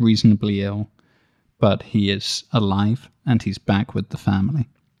still reasonably ill, but he is alive and he's back with the family.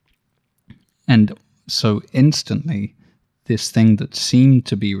 And so instantly, this thing that seemed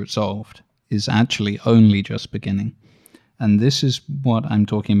to be resolved is actually only just beginning. And this is what I'm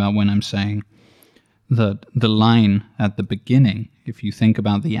talking about when I'm saying that the line at the beginning, if you think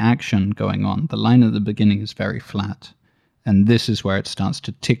about the action going on, the line at the beginning is very flat. And this is where it starts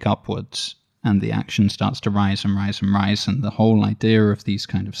to tick upwards and the action starts to rise and rise and rise. And the whole idea of these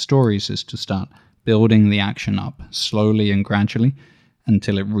kind of stories is to start building the action up slowly and gradually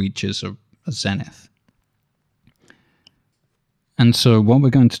until it reaches a zenith. And so what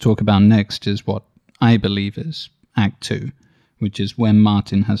we're going to talk about next is what I believe is Act 2, which is when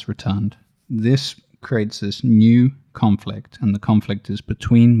Martin has returned. This creates this new conflict, and the conflict is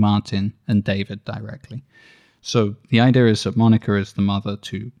between Martin and David directly. So the idea is that Monica is the mother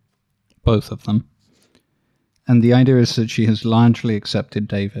to both of them. And the idea is that she has largely accepted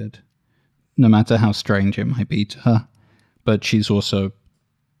David, no matter how strange it might be to her. But she's also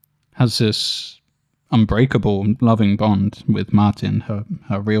has this unbreakable, loving bond with Martin,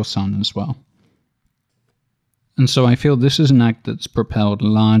 her real son as well. And so I feel this is an act that's propelled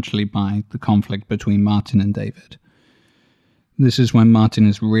largely by the conflict between Martin and David. This is when Martin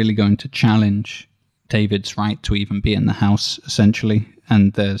is really going to challenge David's right to even be in the house, essentially.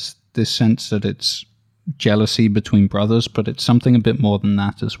 And there's this sense that it's jealousy between brothers, but it's something a bit more than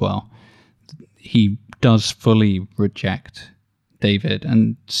that as well. He does fully reject David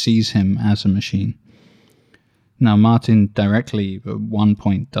and sees him as a machine. Now, Martin directly at one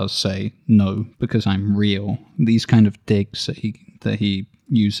point does say, no, because I'm real. These kind of digs that he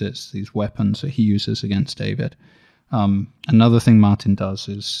uses, these weapons that he uses against David. Another thing Martin does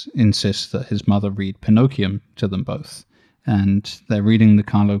is insist that his mother read Pinocchio to them both. And they're reading the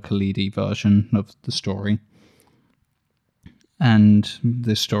Carlo Collodi version of the story. And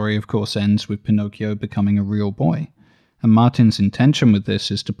this story, of course, ends with Pinocchio becoming a real boy. And Martin's intention with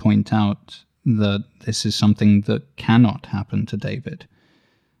this is to point out that this is something that cannot happen to David.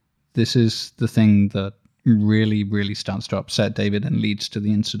 This is the thing that really, really starts to upset David and leads to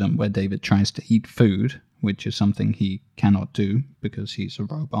the incident where David tries to eat food, which is something he cannot do because he's a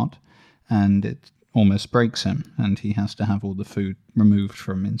robot, and it almost breaks him, and he has to have all the food removed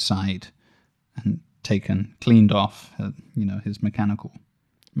from inside and cleaned off, his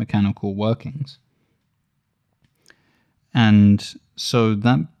mechanical workings. And so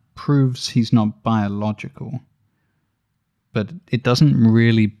that proves he's not biological, but it doesn't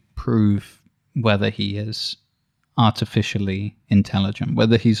really prove whether he is artificially intelligent,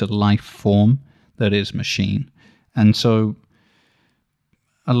 whether he's a life form that is machine. And so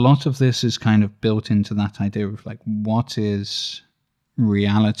a lot of this is kind of built into that idea of like, what is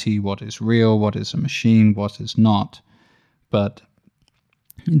reality, what is real, what is a machine, what is not. But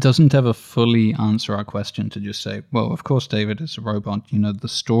it doesn't ever fully answer our question to just say, well, of course David is a robot. The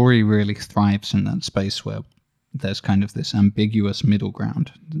story really thrives in that space where there's kind of this ambiguous middle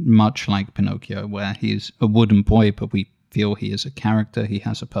ground, much like Pinocchio, where he's a wooden boy, but we feel he is a character, he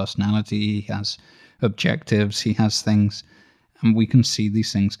has a personality, he has objectives, he has things, and we can see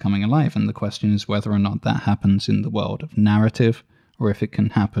these things coming alive. And the question is whether or not that happens in the world of narrative, or if it can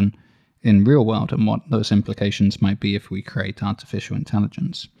happen in real world, and what those implications might be if we create artificial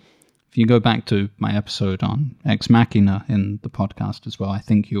intelligence. If you go back to my episode on Ex Machina in the podcast as well, I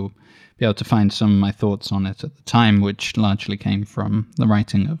think you'll be able to find some of my thoughts on it at the time, which largely came from the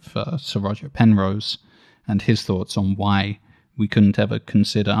writing of Sir Roger Penrose and his thoughts on why we couldn't ever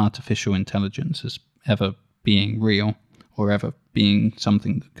consider artificial intelligence as ever being real or ever being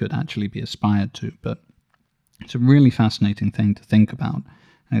something that could actually be aspired to. But it's a really fascinating thing to think about.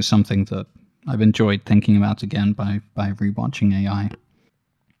 And it's something that I've enjoyed thinking about again by rewatching AI.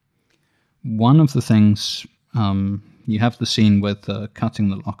 One of the things, you have the scene with cutting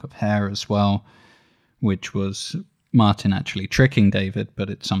the lock of hair as well, which was Martin actually tricking David, but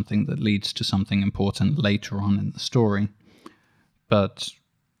it's something that leads to something important later on in the story. But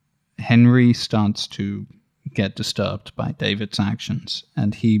Henry starts to get disturbed by David's actions,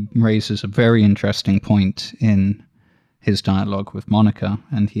 and he raises a very interesting point in his dialogue with Monica,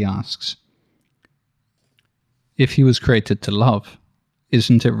 and he asks, if he was created to love,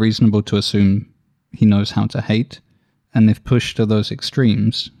 isn't it reasonable to assume he knows how to hate? And if pushed to those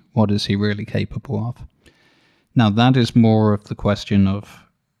extremes, what is he really capable of? Now that is more of the question of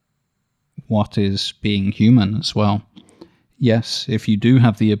what is being human as well. Yes, if you do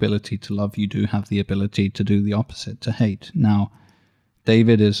have the ability to love, you do have the ability to do the opposite, to hate. Now,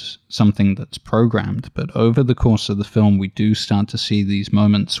 David is something that's programmed, but over the course of the film, we do start to see these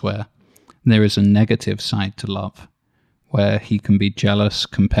moments where there is a negative side to love, where he can be jealous,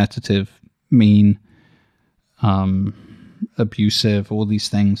 competitive, mean, abusive, all these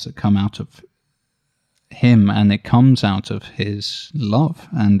things that come out of him, and it comes out of his love,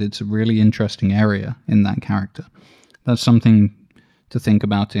 and it's a really interesting area in that character. That's something to think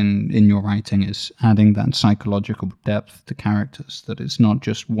about in your writing, is adding that psychological depth to characters, that it's not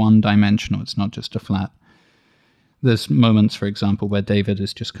just one-dimensional, it's not just a flat. There's moments, for example, where David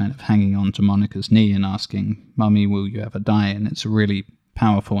is just kind of hanging on to Monica's knee and asking, Mummy, will you ever die? And it's a really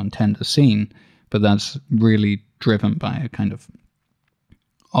powerful and tender scene, but that's really driven by a kind of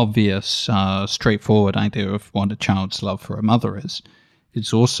obvious, straightforward idea of what a child's love for a mother is.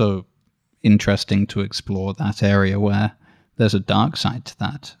 It's also interesting to explore that area where there's a dark side to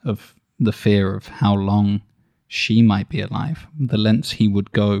that, of the fear of how long she might be alive, the lengths he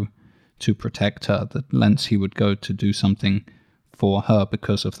would go to protect her, the lengths he would go to do something for her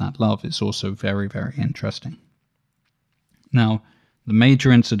because of that love is also very, very interesting. Now, the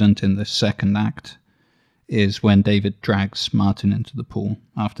major incident in this second act is when David drags Martin into the pool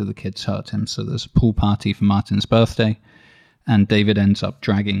after the kids hurt him. So there's a pool party for Martin's birthday, and David ends up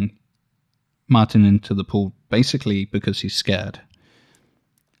dragging Martin into the pool basically because he's scared.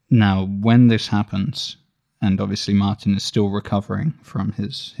 Now, when this happens, and obviously Martin is still recovering from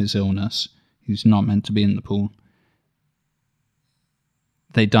his illness, he's not meant to be in the pool,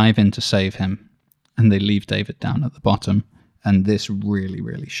 they dive in to save him, and they leave David down at the bottom, and this really,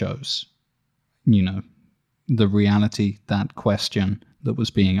 really shows, the reality, that question that was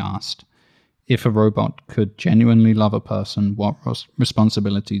being asked. if a robot could genuinely love a person, what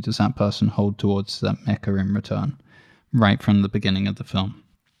responsibility does that person hold towards that mecha in return? Right from the beginning of the film.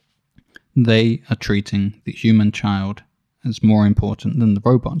 They are treating the human child as more important than the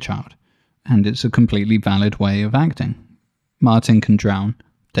robot child. And it's a completely valid way of acting. Martin can drown,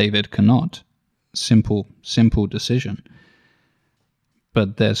 David cannot. Simple decision.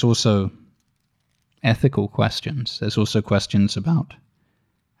 But there's also ethical questions. There's also questions about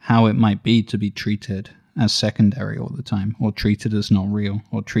how it might be to be treated as secondary all the time, or treated as not real,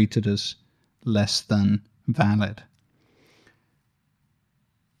 or treated as less than valid.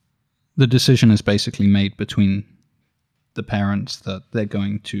 The decision is basically made between the parents that they're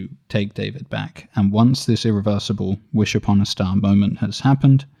going to take David back. And once this irreversible wish upon a star moment has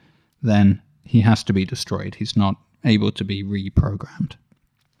happened, then he has to be destroyed. He's not able to be reprogrammed.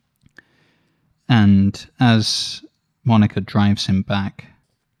 And as Monica drives him back,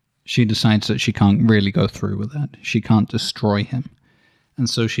 she decides that she can't really go through with that. She can't destroy him. And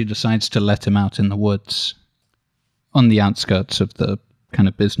so she decides to let him out in the woods on the outskirts of the kind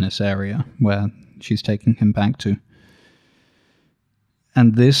of business area where she's taking him back to.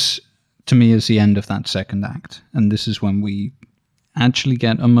 And this, to me, is the end of that second act. And this is when we actually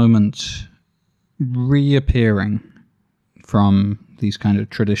get a moment reappearing from these kind of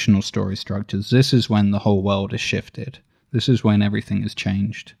traditional story structures. This is when the whole world is shifted. This is when everything is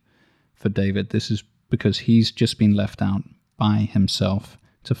changed for David. This is because he's just been left out by himself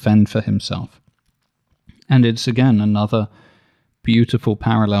to fend for himself. And it's, again, another beautiful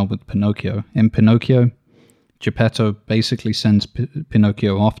parallel with Pinocchio. In Pinocchio, Geppetto basically sends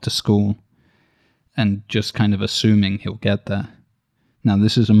Pinocchio off to school and just kind of assuming he'll get there. Now,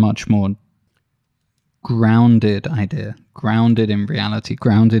 this is a much more grounded idea, grounded in reality,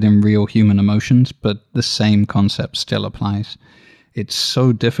 grounded in real human emotions, but the same concept still applies. It's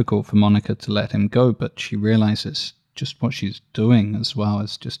so difficult for Monica to let him go, but she realizes just what she's doing as well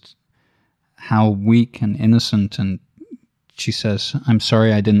as just how weak and innocent, and she says, "I'm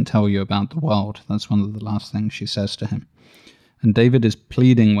sorry I didn't tell you about the world." That's one of the last things she says to him. And David is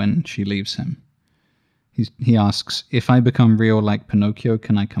pleading when she leaves him. He asks, "If I become real like Pinocchio,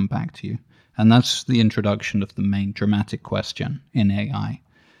 can I come back to you?" And that's the introduction of the main dramatic question in AI.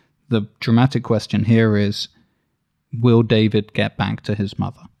 The dramatic question here is, will David get back to his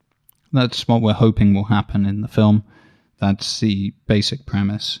mother? That's what we're hoping will happen in the film. That's the basic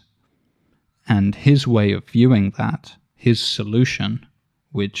premise. And his way of viewing that, his solution,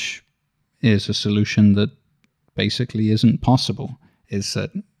 which is a solution that basically isn't possible, is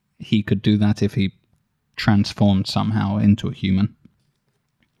that he could do that if he transformed somehow into a human.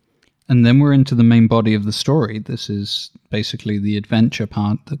 And then we're into the main body of the story. This is basically the adventure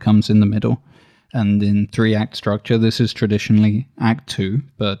part that comes in the middle. And in 3-act structure, this is traditionally Act 2,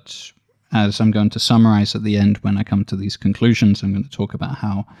 but as I'm going to summarize at the end when I come to these conclusions, I'm going to talk about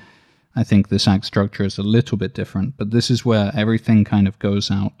how I think this act structure is a little bit different, but this is where everything kind of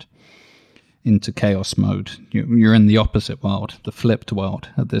goes out into chaos mode. You're in the opposite world, the flipped world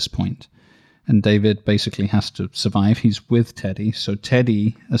at this point. And David basically has to survive. He's with Teddy. So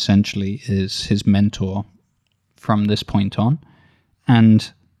Teddy essentially is his mentor from this point on.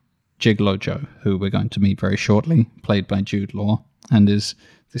 And Gigolo Joe, who we're going to meet very shortly, played by Jude Law, and is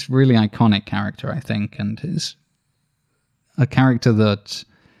this really iconic character, I think, and is a character that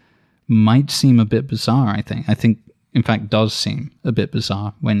might seem a bit bizarre, I think. I think, in fact, does seem a bit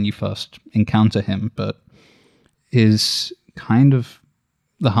bizarre when you first encounter him, but is kind of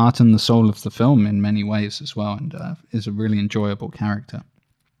the heart and the soul of the film in many ways as well, and is a really enjoyable character.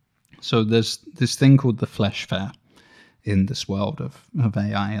 So there's this thing called the Flesh Fair in this world of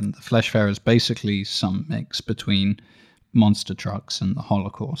AI, and the Flesh Fair is basically some mix between monster trucks and the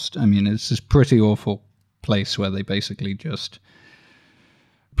Holocaust. I mean, it's this pretty awful place where they basically just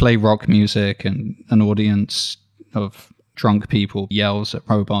play rock music and an audience of drunk people yells at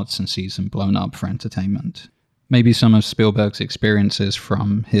robots and sees them blown up for entertainment. Maybe some of Spielberg's experiences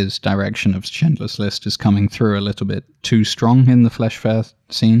from his direction of Schindler's List is coming through a little bit too strong in the Flesh Fair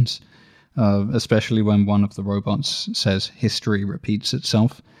scenes, especially when one of the robots says history repeats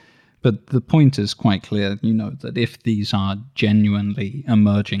itself. But the point is quite clear, that if these are genuinely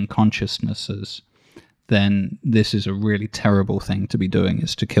emerging consciousnesses, then this is a really terrible thing to be doing,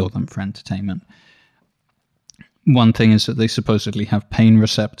 is to kill them for entertainment. One thing is that they supposedly have pain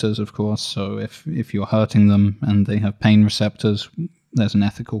receptors, of course, so if you're hurting them and they have pain receptors, there's an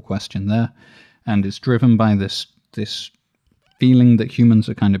ethical question there. And it's driven by this feeling that humans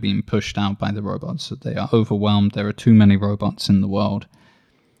are kind of being pushed out by the robots, that they are overwhelmed, there are too many robots in the world.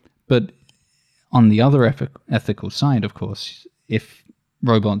 But on the other ethical side, of course, if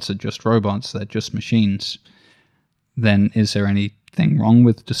robots are just robots, they're just machines, then is there anything wrong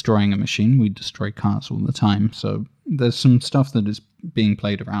with destroying a machine? We destroy cars all the time. So there's some stuff that is being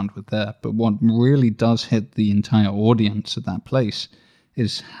played around with there. But what really does hit the entire audience at that place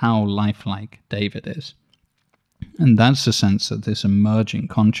is how lifelike David is. And that's the sense that this emerging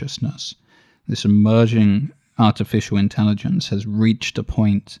consciousness, this emerging artificial intelligence has reached a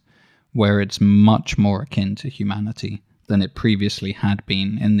point where it's much more akin to humanity than it previously had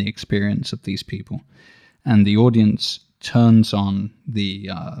been in the experience of these people. And the audience turns on the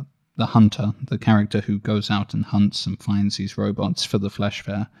hunter, the character who goes out and hunts and finds these robots for the Flesh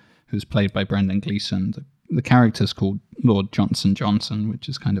Fair, who's played by Brendan Gleeson. The character's called Lord Johnson Johnson, which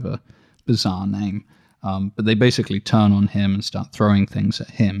is kind of a bizarre name. But they basically turn on him and start throwing things at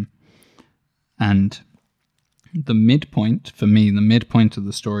him. And the midpoint, for me, the midpoint of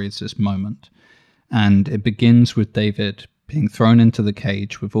the story is this moment. And it begins with David being thrown into the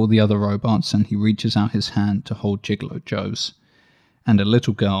cage with all the other robots, and he reaches out his hand to hold Gigolo Joe's. And a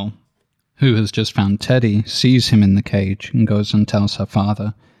little girl, who has just found Teddy, sees him in the cage and goes and tells her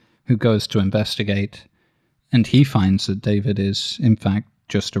father, who goes to investigate. And he finds that David is, in fact,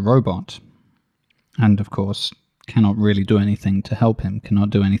 just a robot. And, of course, cannot really do anything to help him, cannot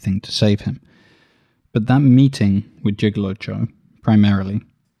do anything to save him. But that meeting with Gigolo Joe, primarily,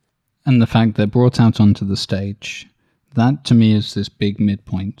 and the fact they're brought out onto the stage, that to me is this big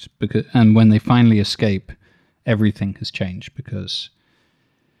midpoint. And when they finally escape, everything has changed, because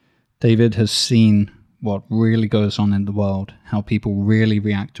David has seen what really goes on in the world, how people really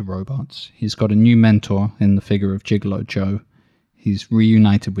react to robots. He's got a new mentor in the figure of Gigolo Joe. He's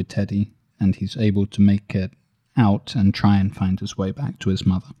reunited with Teddy, and he's able to make it out and try and find his way back to his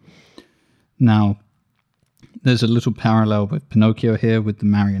mother. Now, there's a little parallel with Pinocchio here with the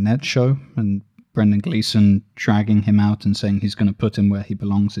marionette show, and Brendan Gleeson dragging him out and saying he's going to put him where he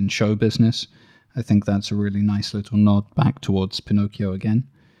belongs in show business. I think that's a really nice little nod back towards Pinocchio again.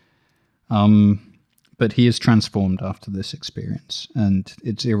 But he is transformed after this experience, and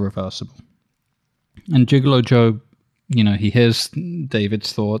it's irreversible. And Gigolo Joe, he hears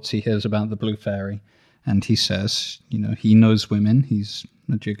David's thoughts, he hears about the Blue Fairy, and he says, he knows women, he's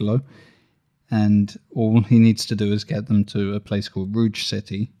a gigolo, and all he needs to do is get them to a place called Rouge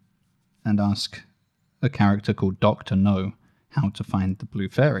City and ask a character called Dr. No how to find the Blue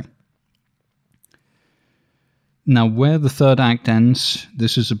Fairy. Now, where the third act ends,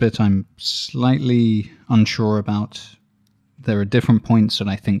 this is a bit I'm slightly unsure about. There are different points that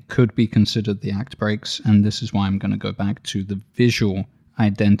I think could be considered the act breaks, and this is why I'm going to go back to the visual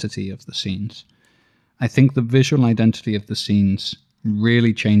identity of the scenes. I think the visual identity of the scenes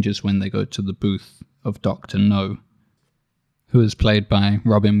really changes when they go to the booth of Dr. No, who is played by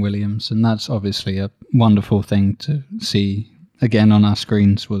Robin Williams, and that's obviously a wonderful thing to see again on our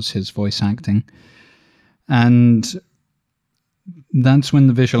screens, was his voice acting. And that's when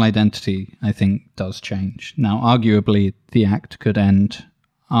the visual identity, I think, does change. Now, arguably, the act could end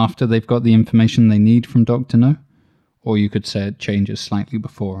after they've got the information they need from Dr. No, or you could say it changes slightly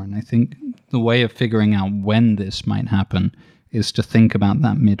before. And I think the way of figuring out when this might happen is to think about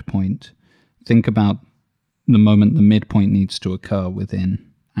that midpoint. Think about the moment the midpoint needs to occur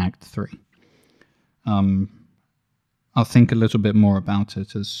within Act 3. I'll think a little bit more about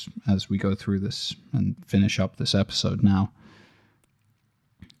it as we go through this and finish up this episode now.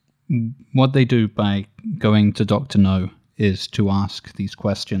 What they do by going to Dr. No is to ask these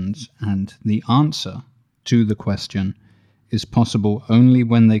questions, and the answer to the question is possible only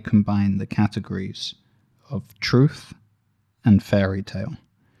when they combine the categories of truth and fairy tale.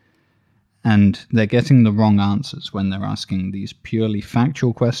 And they're getting the wrong answers when they're asking these purely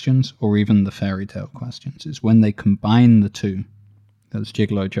factual questions or even the fairy tale questions. It's when they combine the two, that's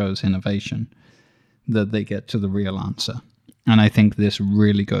Gigolo Joe's innovation, that they get to the real answer. And I think this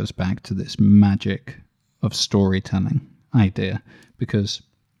really goes back to this magic of storytelling idea, because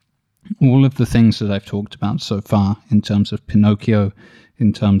all of the things that I've talked about so far in terms of Pinocchio,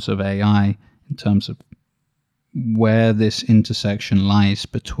 in terms of AI, in terms of where this intersection lies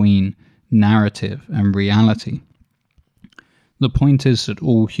between narrative and reality. The point is that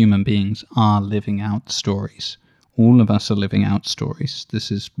all human beings are living out stories. All of us are living out stories. This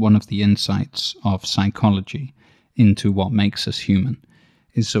is one of the insights of psychology into what makes us human,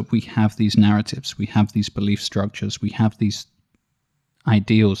 is that we have these narratives, we have these belief structures, we have these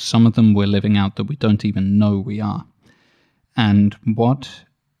ideals. Some of them we're living out that we don't even know we are. And what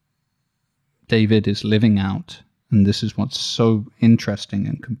David is living out, and this is what's so interesting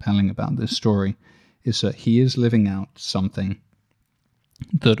and compelling about this story, is that he is living out something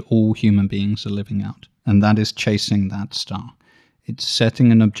that all human beings are living out, and that is chasing that star. It's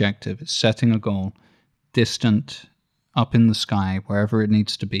setting an objective, it's setting a goal, distant, up in the sky, wherever it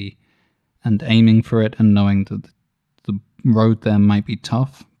needs to be, and aiming for it and knowing that the road there might be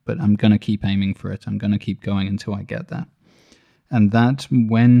tough, but I'm going to keep aiming for it. I'm going to keep going until I get there. And that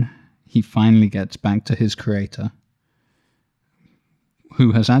when he finally gets back to his creator,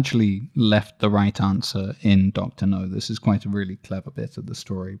 who has actually left the right answer in Dr. No. This is quite a really clever bit of the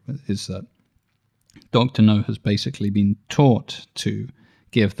story, is that Dr. No has basically been taught to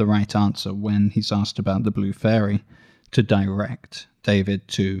give the right answer when he's asked about the Blue Fairy, to direct David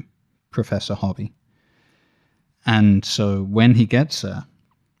to Professor Hobby. And so when he gets there,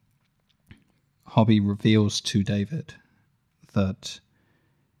 Hobby reveals to David that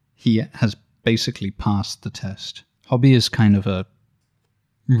he has basically passed the test. Hobby is kind of a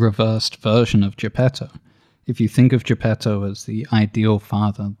reversed version of Geppetto. If you think of Geppetto as the ideal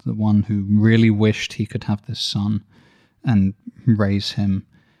father, the one who really wished he could have this son and raise him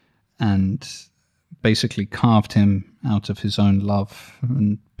and basically carved him out of his own love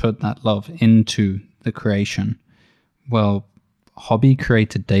and put that love into the creation. Well, Hobby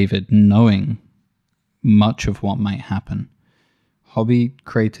created David knowing much of what might happen. Hobby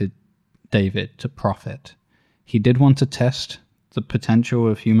created David to profit. He did want to test the potential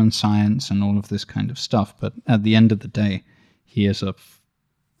of human science and all of this kind of stuff, but at the end of the day, he is a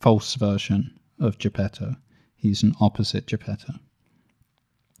false version of Geppetto. He's an opposite Geppetto.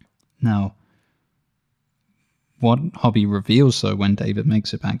 Now, what Hobby reveals, though, when David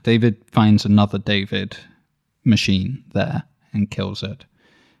makes it back, David finds another David machine there and kills it.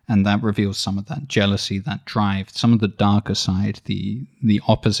 And that reveals some of that jealousy, that drive, some of the darker side, the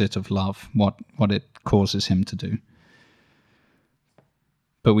opposite of love, what it causes him to do.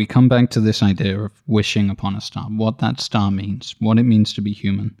 But we come back to this idea of wishing upon a star, what that star means, what it means to be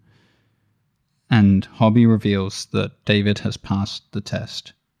human. And Hobby reveals that David has passed the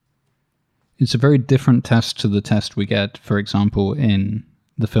test. It's a very different test to the test we get, for example, in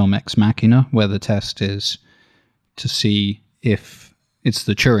the film Ex Machina, where the test is to see if it's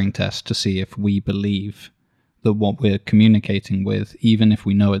the Turing test, to see if we believe that what we're communicating with, even if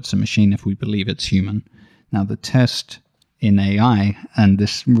we know it's a machine, if we believe it's human. Now, the test in AI, and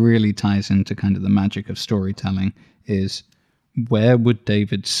this really ties into kind of the magic of storytelling, is where would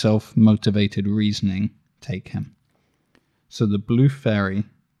David's self-motivated reasoning take him? So the Blue Fairy,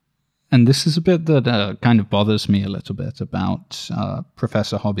 and this is a bit that kind of bothers me a little bit about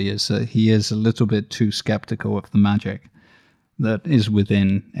Professor Hobby, is that he is a little bit too skeptical of the magic that is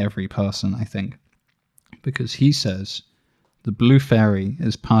within every person, I think. Because he says the Blue Fairy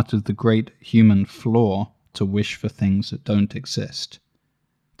is part of the great human flaw to wish for things that don't exist,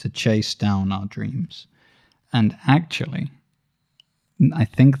 to chase down our dreams. And actually, I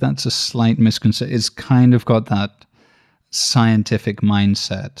think that's a slight misconception. It's kind of got that scientific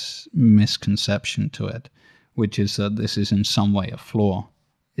mindset misconception to it, which is that this is in some way a flaw.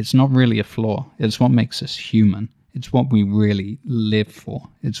 It's not really a flaw. It's what makes us human. It's what we really live for.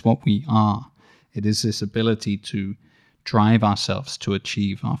 It's what we are. It is this ability to drive ourselves to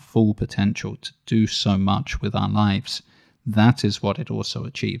achieve our full potential, to do so much with our lives. That is what it also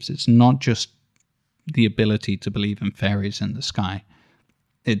achieves. It's not just the ability to believe in fairies in the sky.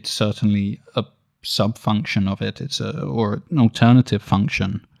 It's certainly a sub-function of it. It's or an alternative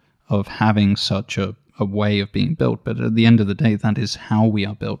function of having such a way of being built. But at the end of the day, that is how we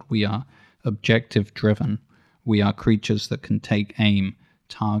are built. We are objective driven. We are creatures that can take aim,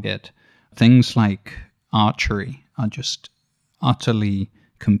 target. Things like archery are just utterly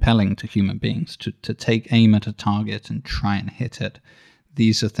compelling to human beings, to take aim at a target and try and hit it.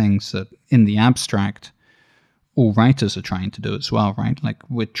 These are things that, in the abstract, all writers are trying to do as well, right? Like,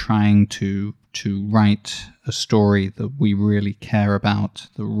 we're trying to write a story that we really care about,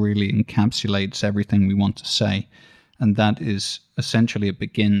 that really encapsulates everything we want to say. And that is essentially, it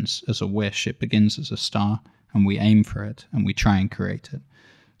begins as a wish, it begins as a star, and we aim for it, and we try and create it.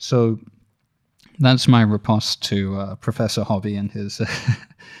 So that's my riposte to Professor Hobby and his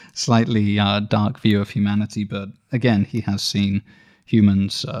slightly dark view of humanity. But again, he has seen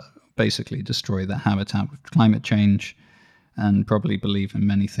humans basically destroy their habitat with climate change and probably believe in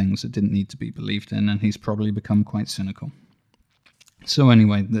many things that didn't need to be believed in, and he's probably become quite cynical. So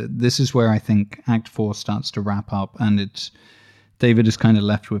anyway, this is where I think Act 4 starts to wrap up, and David is kind of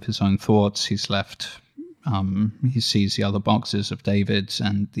left with his own thoughts. He's left, he sees the other boxes of David's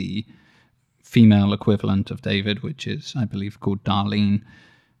and the female equivalent of David, which is, I believe, called Darlene,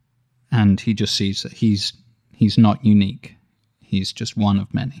 and he just sees that he's not unique. He's just one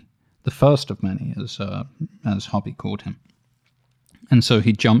of many, the first of many, as Hobby called him. And so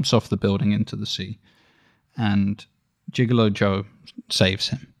he jumps off the building into the sea, and Gigolo Joe saves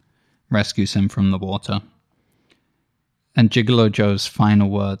him, rescues him from the water. And Gigolo Joe's final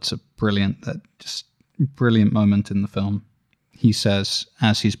words are brilliant. That just brilliant moment in the film. He says,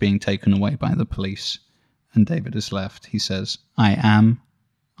 as he's being taken away by the police, and David is left, he says, "I am,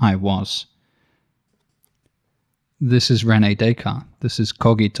 I was." This is René Descartes. This is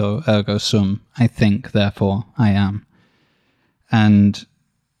cogito ergo sum. I think, therefore I am. And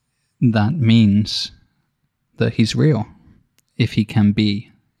that means that he's real. If he can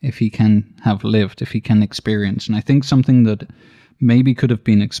be, if he can have lived, if he can experience. And I think something that maybe could have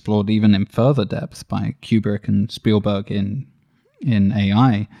been explored even in further depth by Kubrick and Spielberg in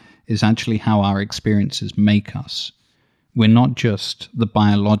AI is actually how our experiences make us. We're not just the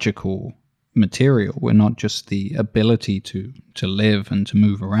biological material, we're not just the ability to live and to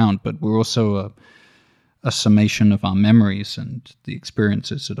move around, but we're also a summation of our memories and the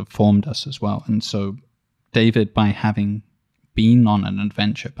experiences that have formed us as well. And so David, by having been on an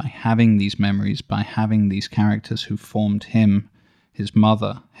adventure, by having these memories, by having these characters who formed him, his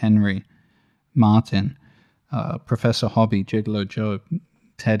mother, Henry, Martin, Professor Hobby, Gigolo Joe,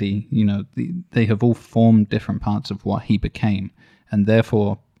 Teddy, they have all formed different parts of what he became. And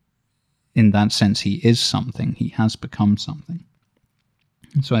therefore, in that sense, he is something. He has become something.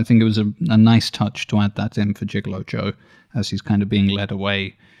 So I think it was a nice touch to add that in for Gigolo Joe as he's kind of being led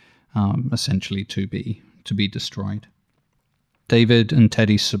away, essentially to be destroyed. David and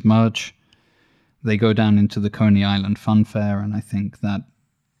Teddy submerge. They go down into the Coney Island Fun Fair, and I think that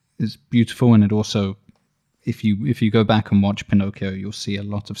is beautiful. And it also, if you go back and watch Pinocchio, you'll see a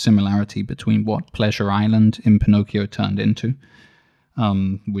lot of similarity between what Pleasure Island in Pinocchio turned into,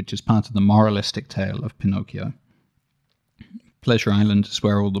 which is part of the moralistic tale of Pinocchio. Pleasure Island is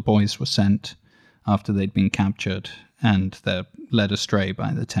where all the boys were sent after they'd been captured, and they're led astray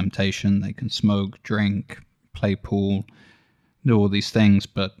by the temptation. They can smoke, drink, play pool, do all these things,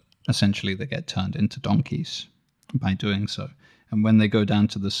 but essentially they get turned into donkeys by doing so. And when they go down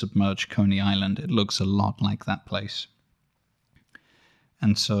to the submerged Coney Island, it looks a lot like that place.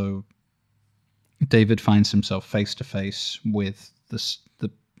 And so David finds himself face to face with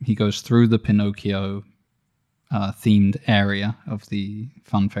he goes through the Pinocchio themed area of the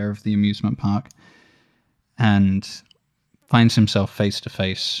fun fair of the amusement park and finds himself face to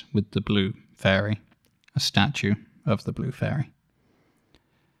face with the Blue Fairy, a statue of the Blue Fairy.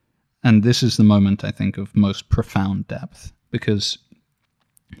 And this is the moment, I think, of most profound depth, because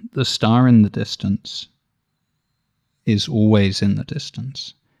the star in the distance is always in the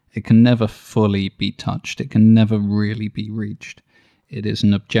distance. It can never fully be touched. It can never really be reached. It is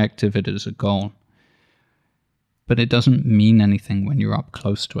an objective. It is a goal. But it doesn't mean anything when you're up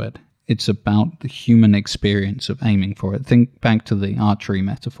close to it. It's about the human experience of aiming for it. Think back to the archery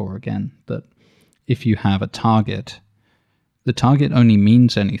metaphor again, that if you have a target, the target only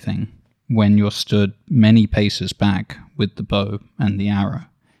means anything when you're stood many paces back with the bow and the arrow.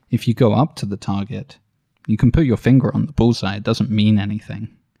 If you go up to the target, you can put your finger on the bullseye. It doesn't mean anything.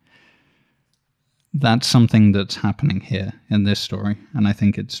 That's something that's happening here in this story, and I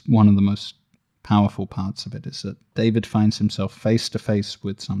think it's one of the most powerful parts of it, is that David finds himself face to face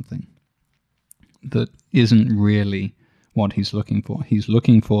with something that isn't really what he's looking for. He's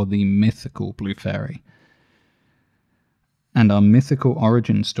looking for the mythical Blue Fairy. And our mythical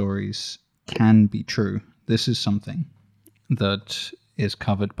origin stories can be true. This is something that is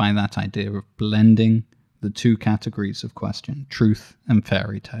covered by that idea of blending the two categories of question, truth and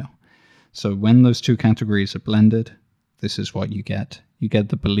fairy tale. So when those two categories are blended, this is what you get. You get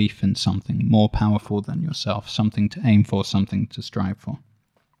the belief in something more powerful than yourself, something to aim for, something to strive for.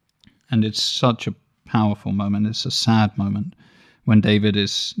 And it's such a powerful moment. It's a sad moment when David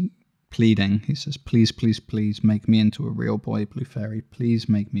is pleading. He says, "Please, please, please make me into a real boy, Blue Fairy. Please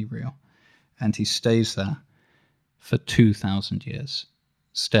make me real." And he stays there for 2,000 years,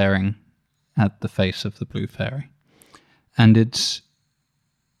 staring at the face of the Blue Fairy. And it's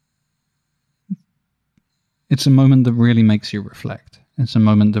a moment that really makes you reflect. It's a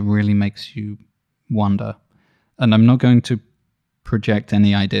moment that really makes you wonder. And I'm not going to project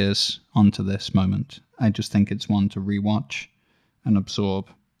any ideas onto this moment. I just think it's one to rewatch and absorb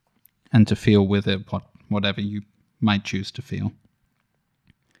and to feel with it whatever you might choose to feel.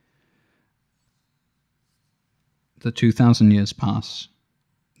 The 2,000 years pass.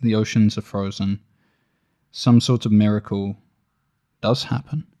 The oceans are frozen. Some sort of miracle does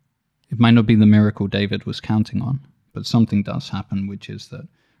happen. It might not be the miracle David was counting on, but something does happen, which is that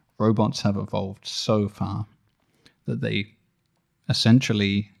robots have evolved so far that they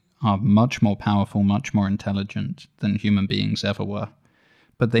essentially are much more powerful, much more intelligent than human beings ever were.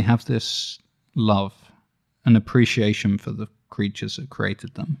 But they have this love an appreciation for the creatures that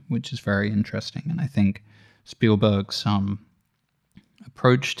created them, which is very interesting. And I think Spielberg's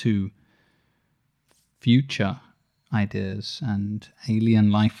approach to future ideas and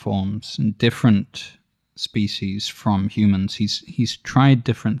alien life forms and different species from humans, he's tried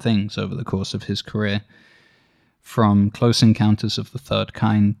different things over the course of his career, from Close Encounters of the Third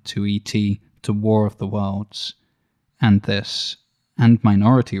Kind to E.T. to War of the Worlds and this, and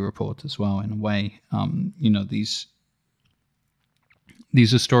Minority Report as well, in a way.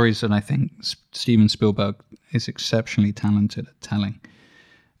 These are stories that I think Steven Spielberg is exceptionally talented at telling.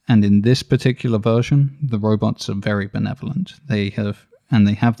 And in this particular version, the robots are very benevolent. They have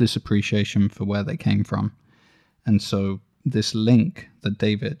this appreciation for where they came from. And so this link that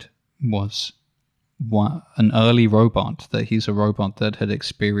David was an early robot, that he's a robot that had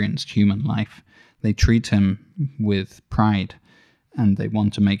experienced human life. They treat him with pride, and they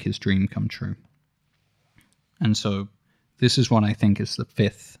want to make his dream come true. And so this is what I think is the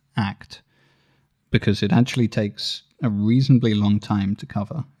fifth act, because it actually takes a reasonably long time to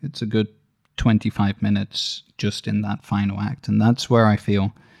cover. It's a good 25 minutes just in that final act, and that's where I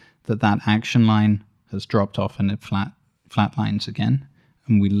feel that action line has dropped off and it flatlines again,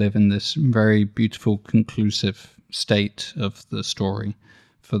 and we live in this very beautiful, conclusive state of the story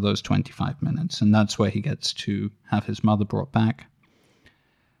for those 25 minutes, and that's where he gets to have his mother brought back,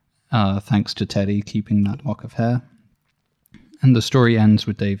 thanks to Teddy keeping that lock of hair. And the story ends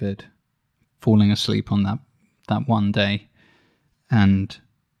with David falling asleep on that one day, and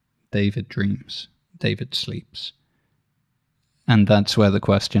David dreams, David sleeps. And that's where the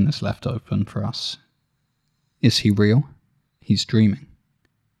question is left open for us. Is he real? He's dreaming.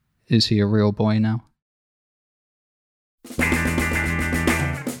 Is he a real boy now?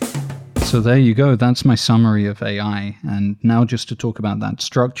 So there you go, that's my summary of AI, and now just to talk about that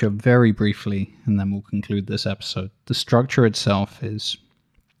structure very briefly, and then we'll conclude this episode. The structure itself is,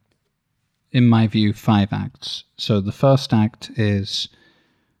 in my view, 5 acts. So the first act is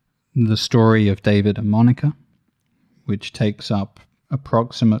the story of David and Monica, which takes up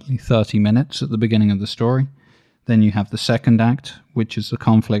approximately 30 minutes at the beginning of the story. Then you have the second act, which is the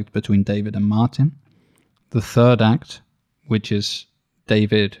conflict between David and Martin. The third act, which is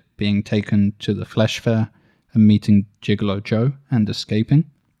David being taken to the flesh fair and meeting Gigolo Joe and escaping.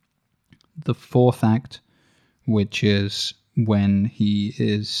 The fourth act, which is when he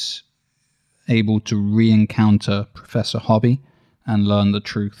is able to re-encounter Professor Hobby and learn the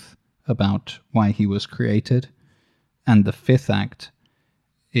truth about why he was created. And the fifth act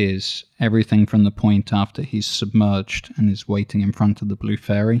is everything from the point after he's submerged and is waiting in front of the Blue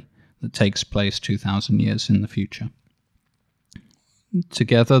Fairy that takes place 2,000 years in the future.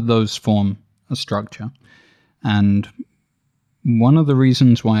 Together, those form a structure. And one of the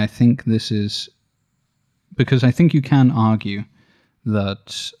reasons why I think this is, because I think you can argue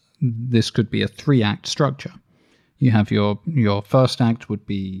that this could be a 3-act structure. You have your first act would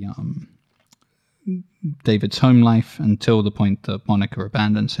be David's home life until the point that Monica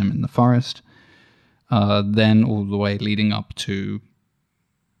abandons him in the forest, then all the way leading up to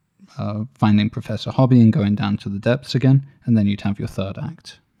finding Professor Hobby and going down to the depths again, and then you'd have your third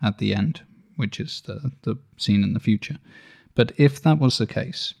act at the end, which is the scene in the future. But if that was the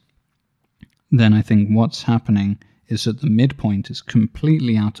case, then I think what's happening is that the midpoint is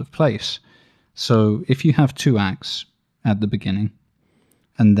completely out of place. So if you have 2 acts at the beginning,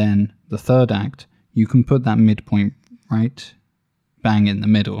 and then the third act, you can put that midpoint right bang in the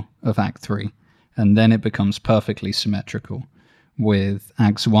middle of Act 3, and then it becomes perfectly symmetrical, with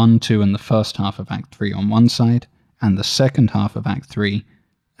Acts 1, 2, and the first half of Act 3 on one side, and the second half of Act 3,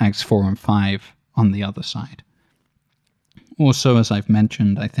 Acts 4 and 5, on the other side. Also, as I've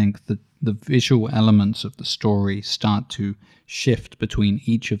mentioned, I think that the visual elements of the story start to shift between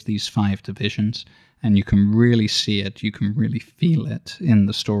each of these 5 divisions, and you can really see it, you can really feel it in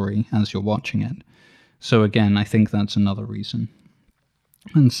the story as you're watching it. So again, I think that's another reason.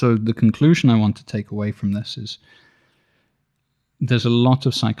 And so the conclusion I want to take away from this is there's a lot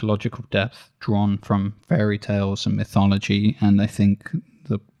of psychological depth drawn from fairy tales and mythology, and I think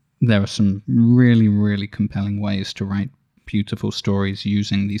there are some really, really compelling ways to write beautiful stories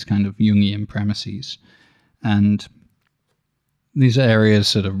using these kind of Jungian premises. And these are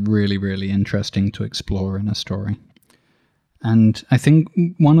areas that are really, really interesting to explore in a story. And I think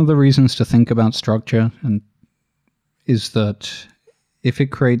one of the reasons to think about structure is that if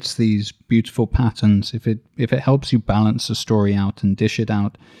it creates these beautiful patterns, if it helps you balance the story out and dish it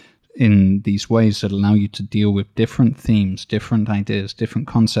out in these ways that allow you to deal with different themes, different ideas, different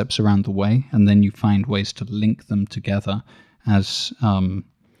concepts around the way, and then you find ways to link them together, as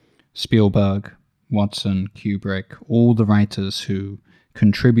Spielberg Watson, Kubrick, all the writers who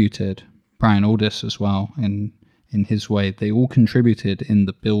contributed, Brian Aldiss as well, in his way, they all contributed in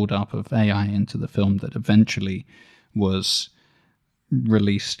the build-up of AI into the film that eventually was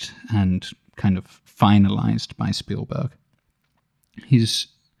released and kind of finalized by Spielberg.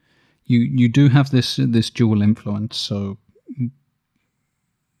 You do have this dual influence, so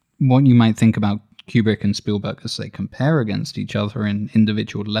what you might think about Kubrick and Spielberg as they compare against each other in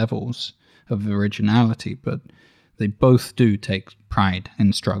individual levels of originality, but they both do take pride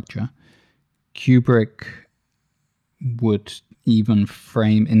in structure. Kubrick would even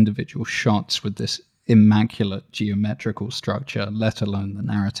frame individual shots with this immaculate geometrical structure, let alone the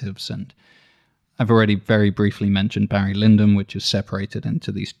narratives. And I've already very briefly mentioned Barry Lyndon, which is separated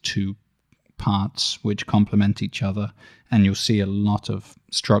into these two parts which complement each other, and you'll see a lot of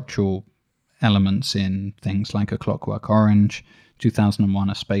structural elements in things like A Clockwork Orange, 2001: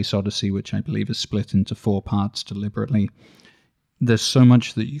 A Space Odyssey, which I believe is split into 4 parts deliberately. There's so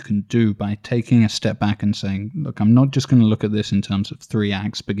much that you can do by taking a step back and saying, look, I'm not just going to look at this in terms of 3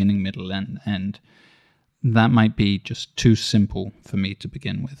 acts, beginning, middle, and end. That might be just too simple for me to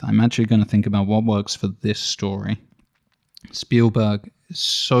begin with. I'm actually going to think about what works for this story. Spielberg is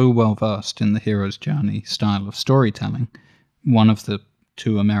so well versed in the hero's journey style of storytelling, one of the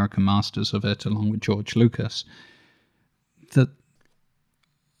 2 American masters of it, along with George Lucas, that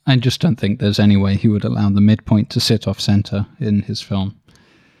I just don't think there's any way he would allow the midpoint to sit off center in his film.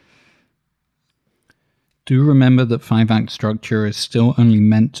 Do remember that 5-act structure is still only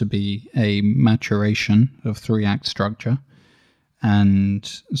meant to be a maturation of 3-act structure, and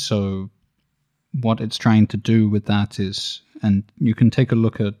so what it's trying to do with that is, and you can take a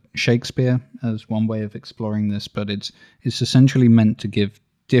look at Shakespeare as one way of exploring this, but it's essentially meant to give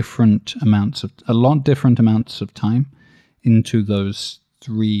a lot different amounts of time into those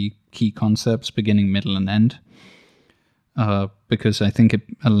 3 key concepts, beginning, middle, and end, because I think it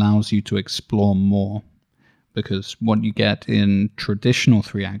allows you to explore more. Because what you get in traditional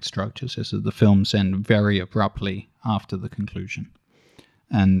 3-act structures is that the films end very abruptly after the conclusion.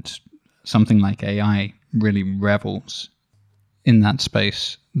 And something like AI really revels in that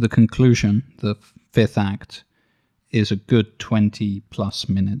space. The conclusion, the 5th act, is a good 20 plus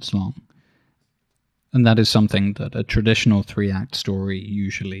minutes long. And that is something that a traditional 3-act story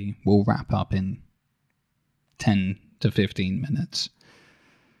usually will wrap up in 10 to 15 minutes.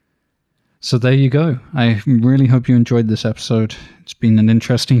 So there you go. I really hope you enjoyed this episode. It's been an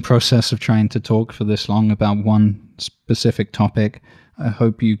interesting process of trying to talk for this long about one specific topic. I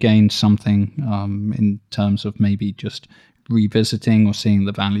hope you gained something in terms of maybe just revisiting or seeing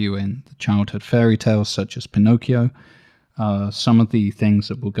the value in the childhood fairy tales such as Pinocchio, some of the things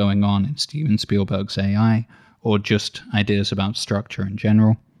that were going on in Steven Spielberg's AI, or just ideas about structure in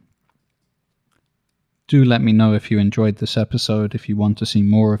general. Do let me know if you enjoyed this episode, if you want to see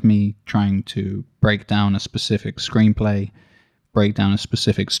more of me trying to break down a specific screenplay, break down a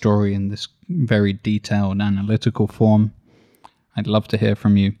specific story in this very detailed analytical form. I'd love to hear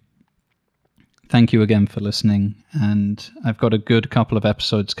from you. Thank you again for listening, and I've got a good couple of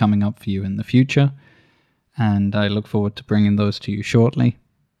episodes coming up for you in the future, and I look forward to bringing those to you shortly.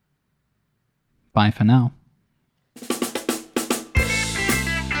 Bye for now.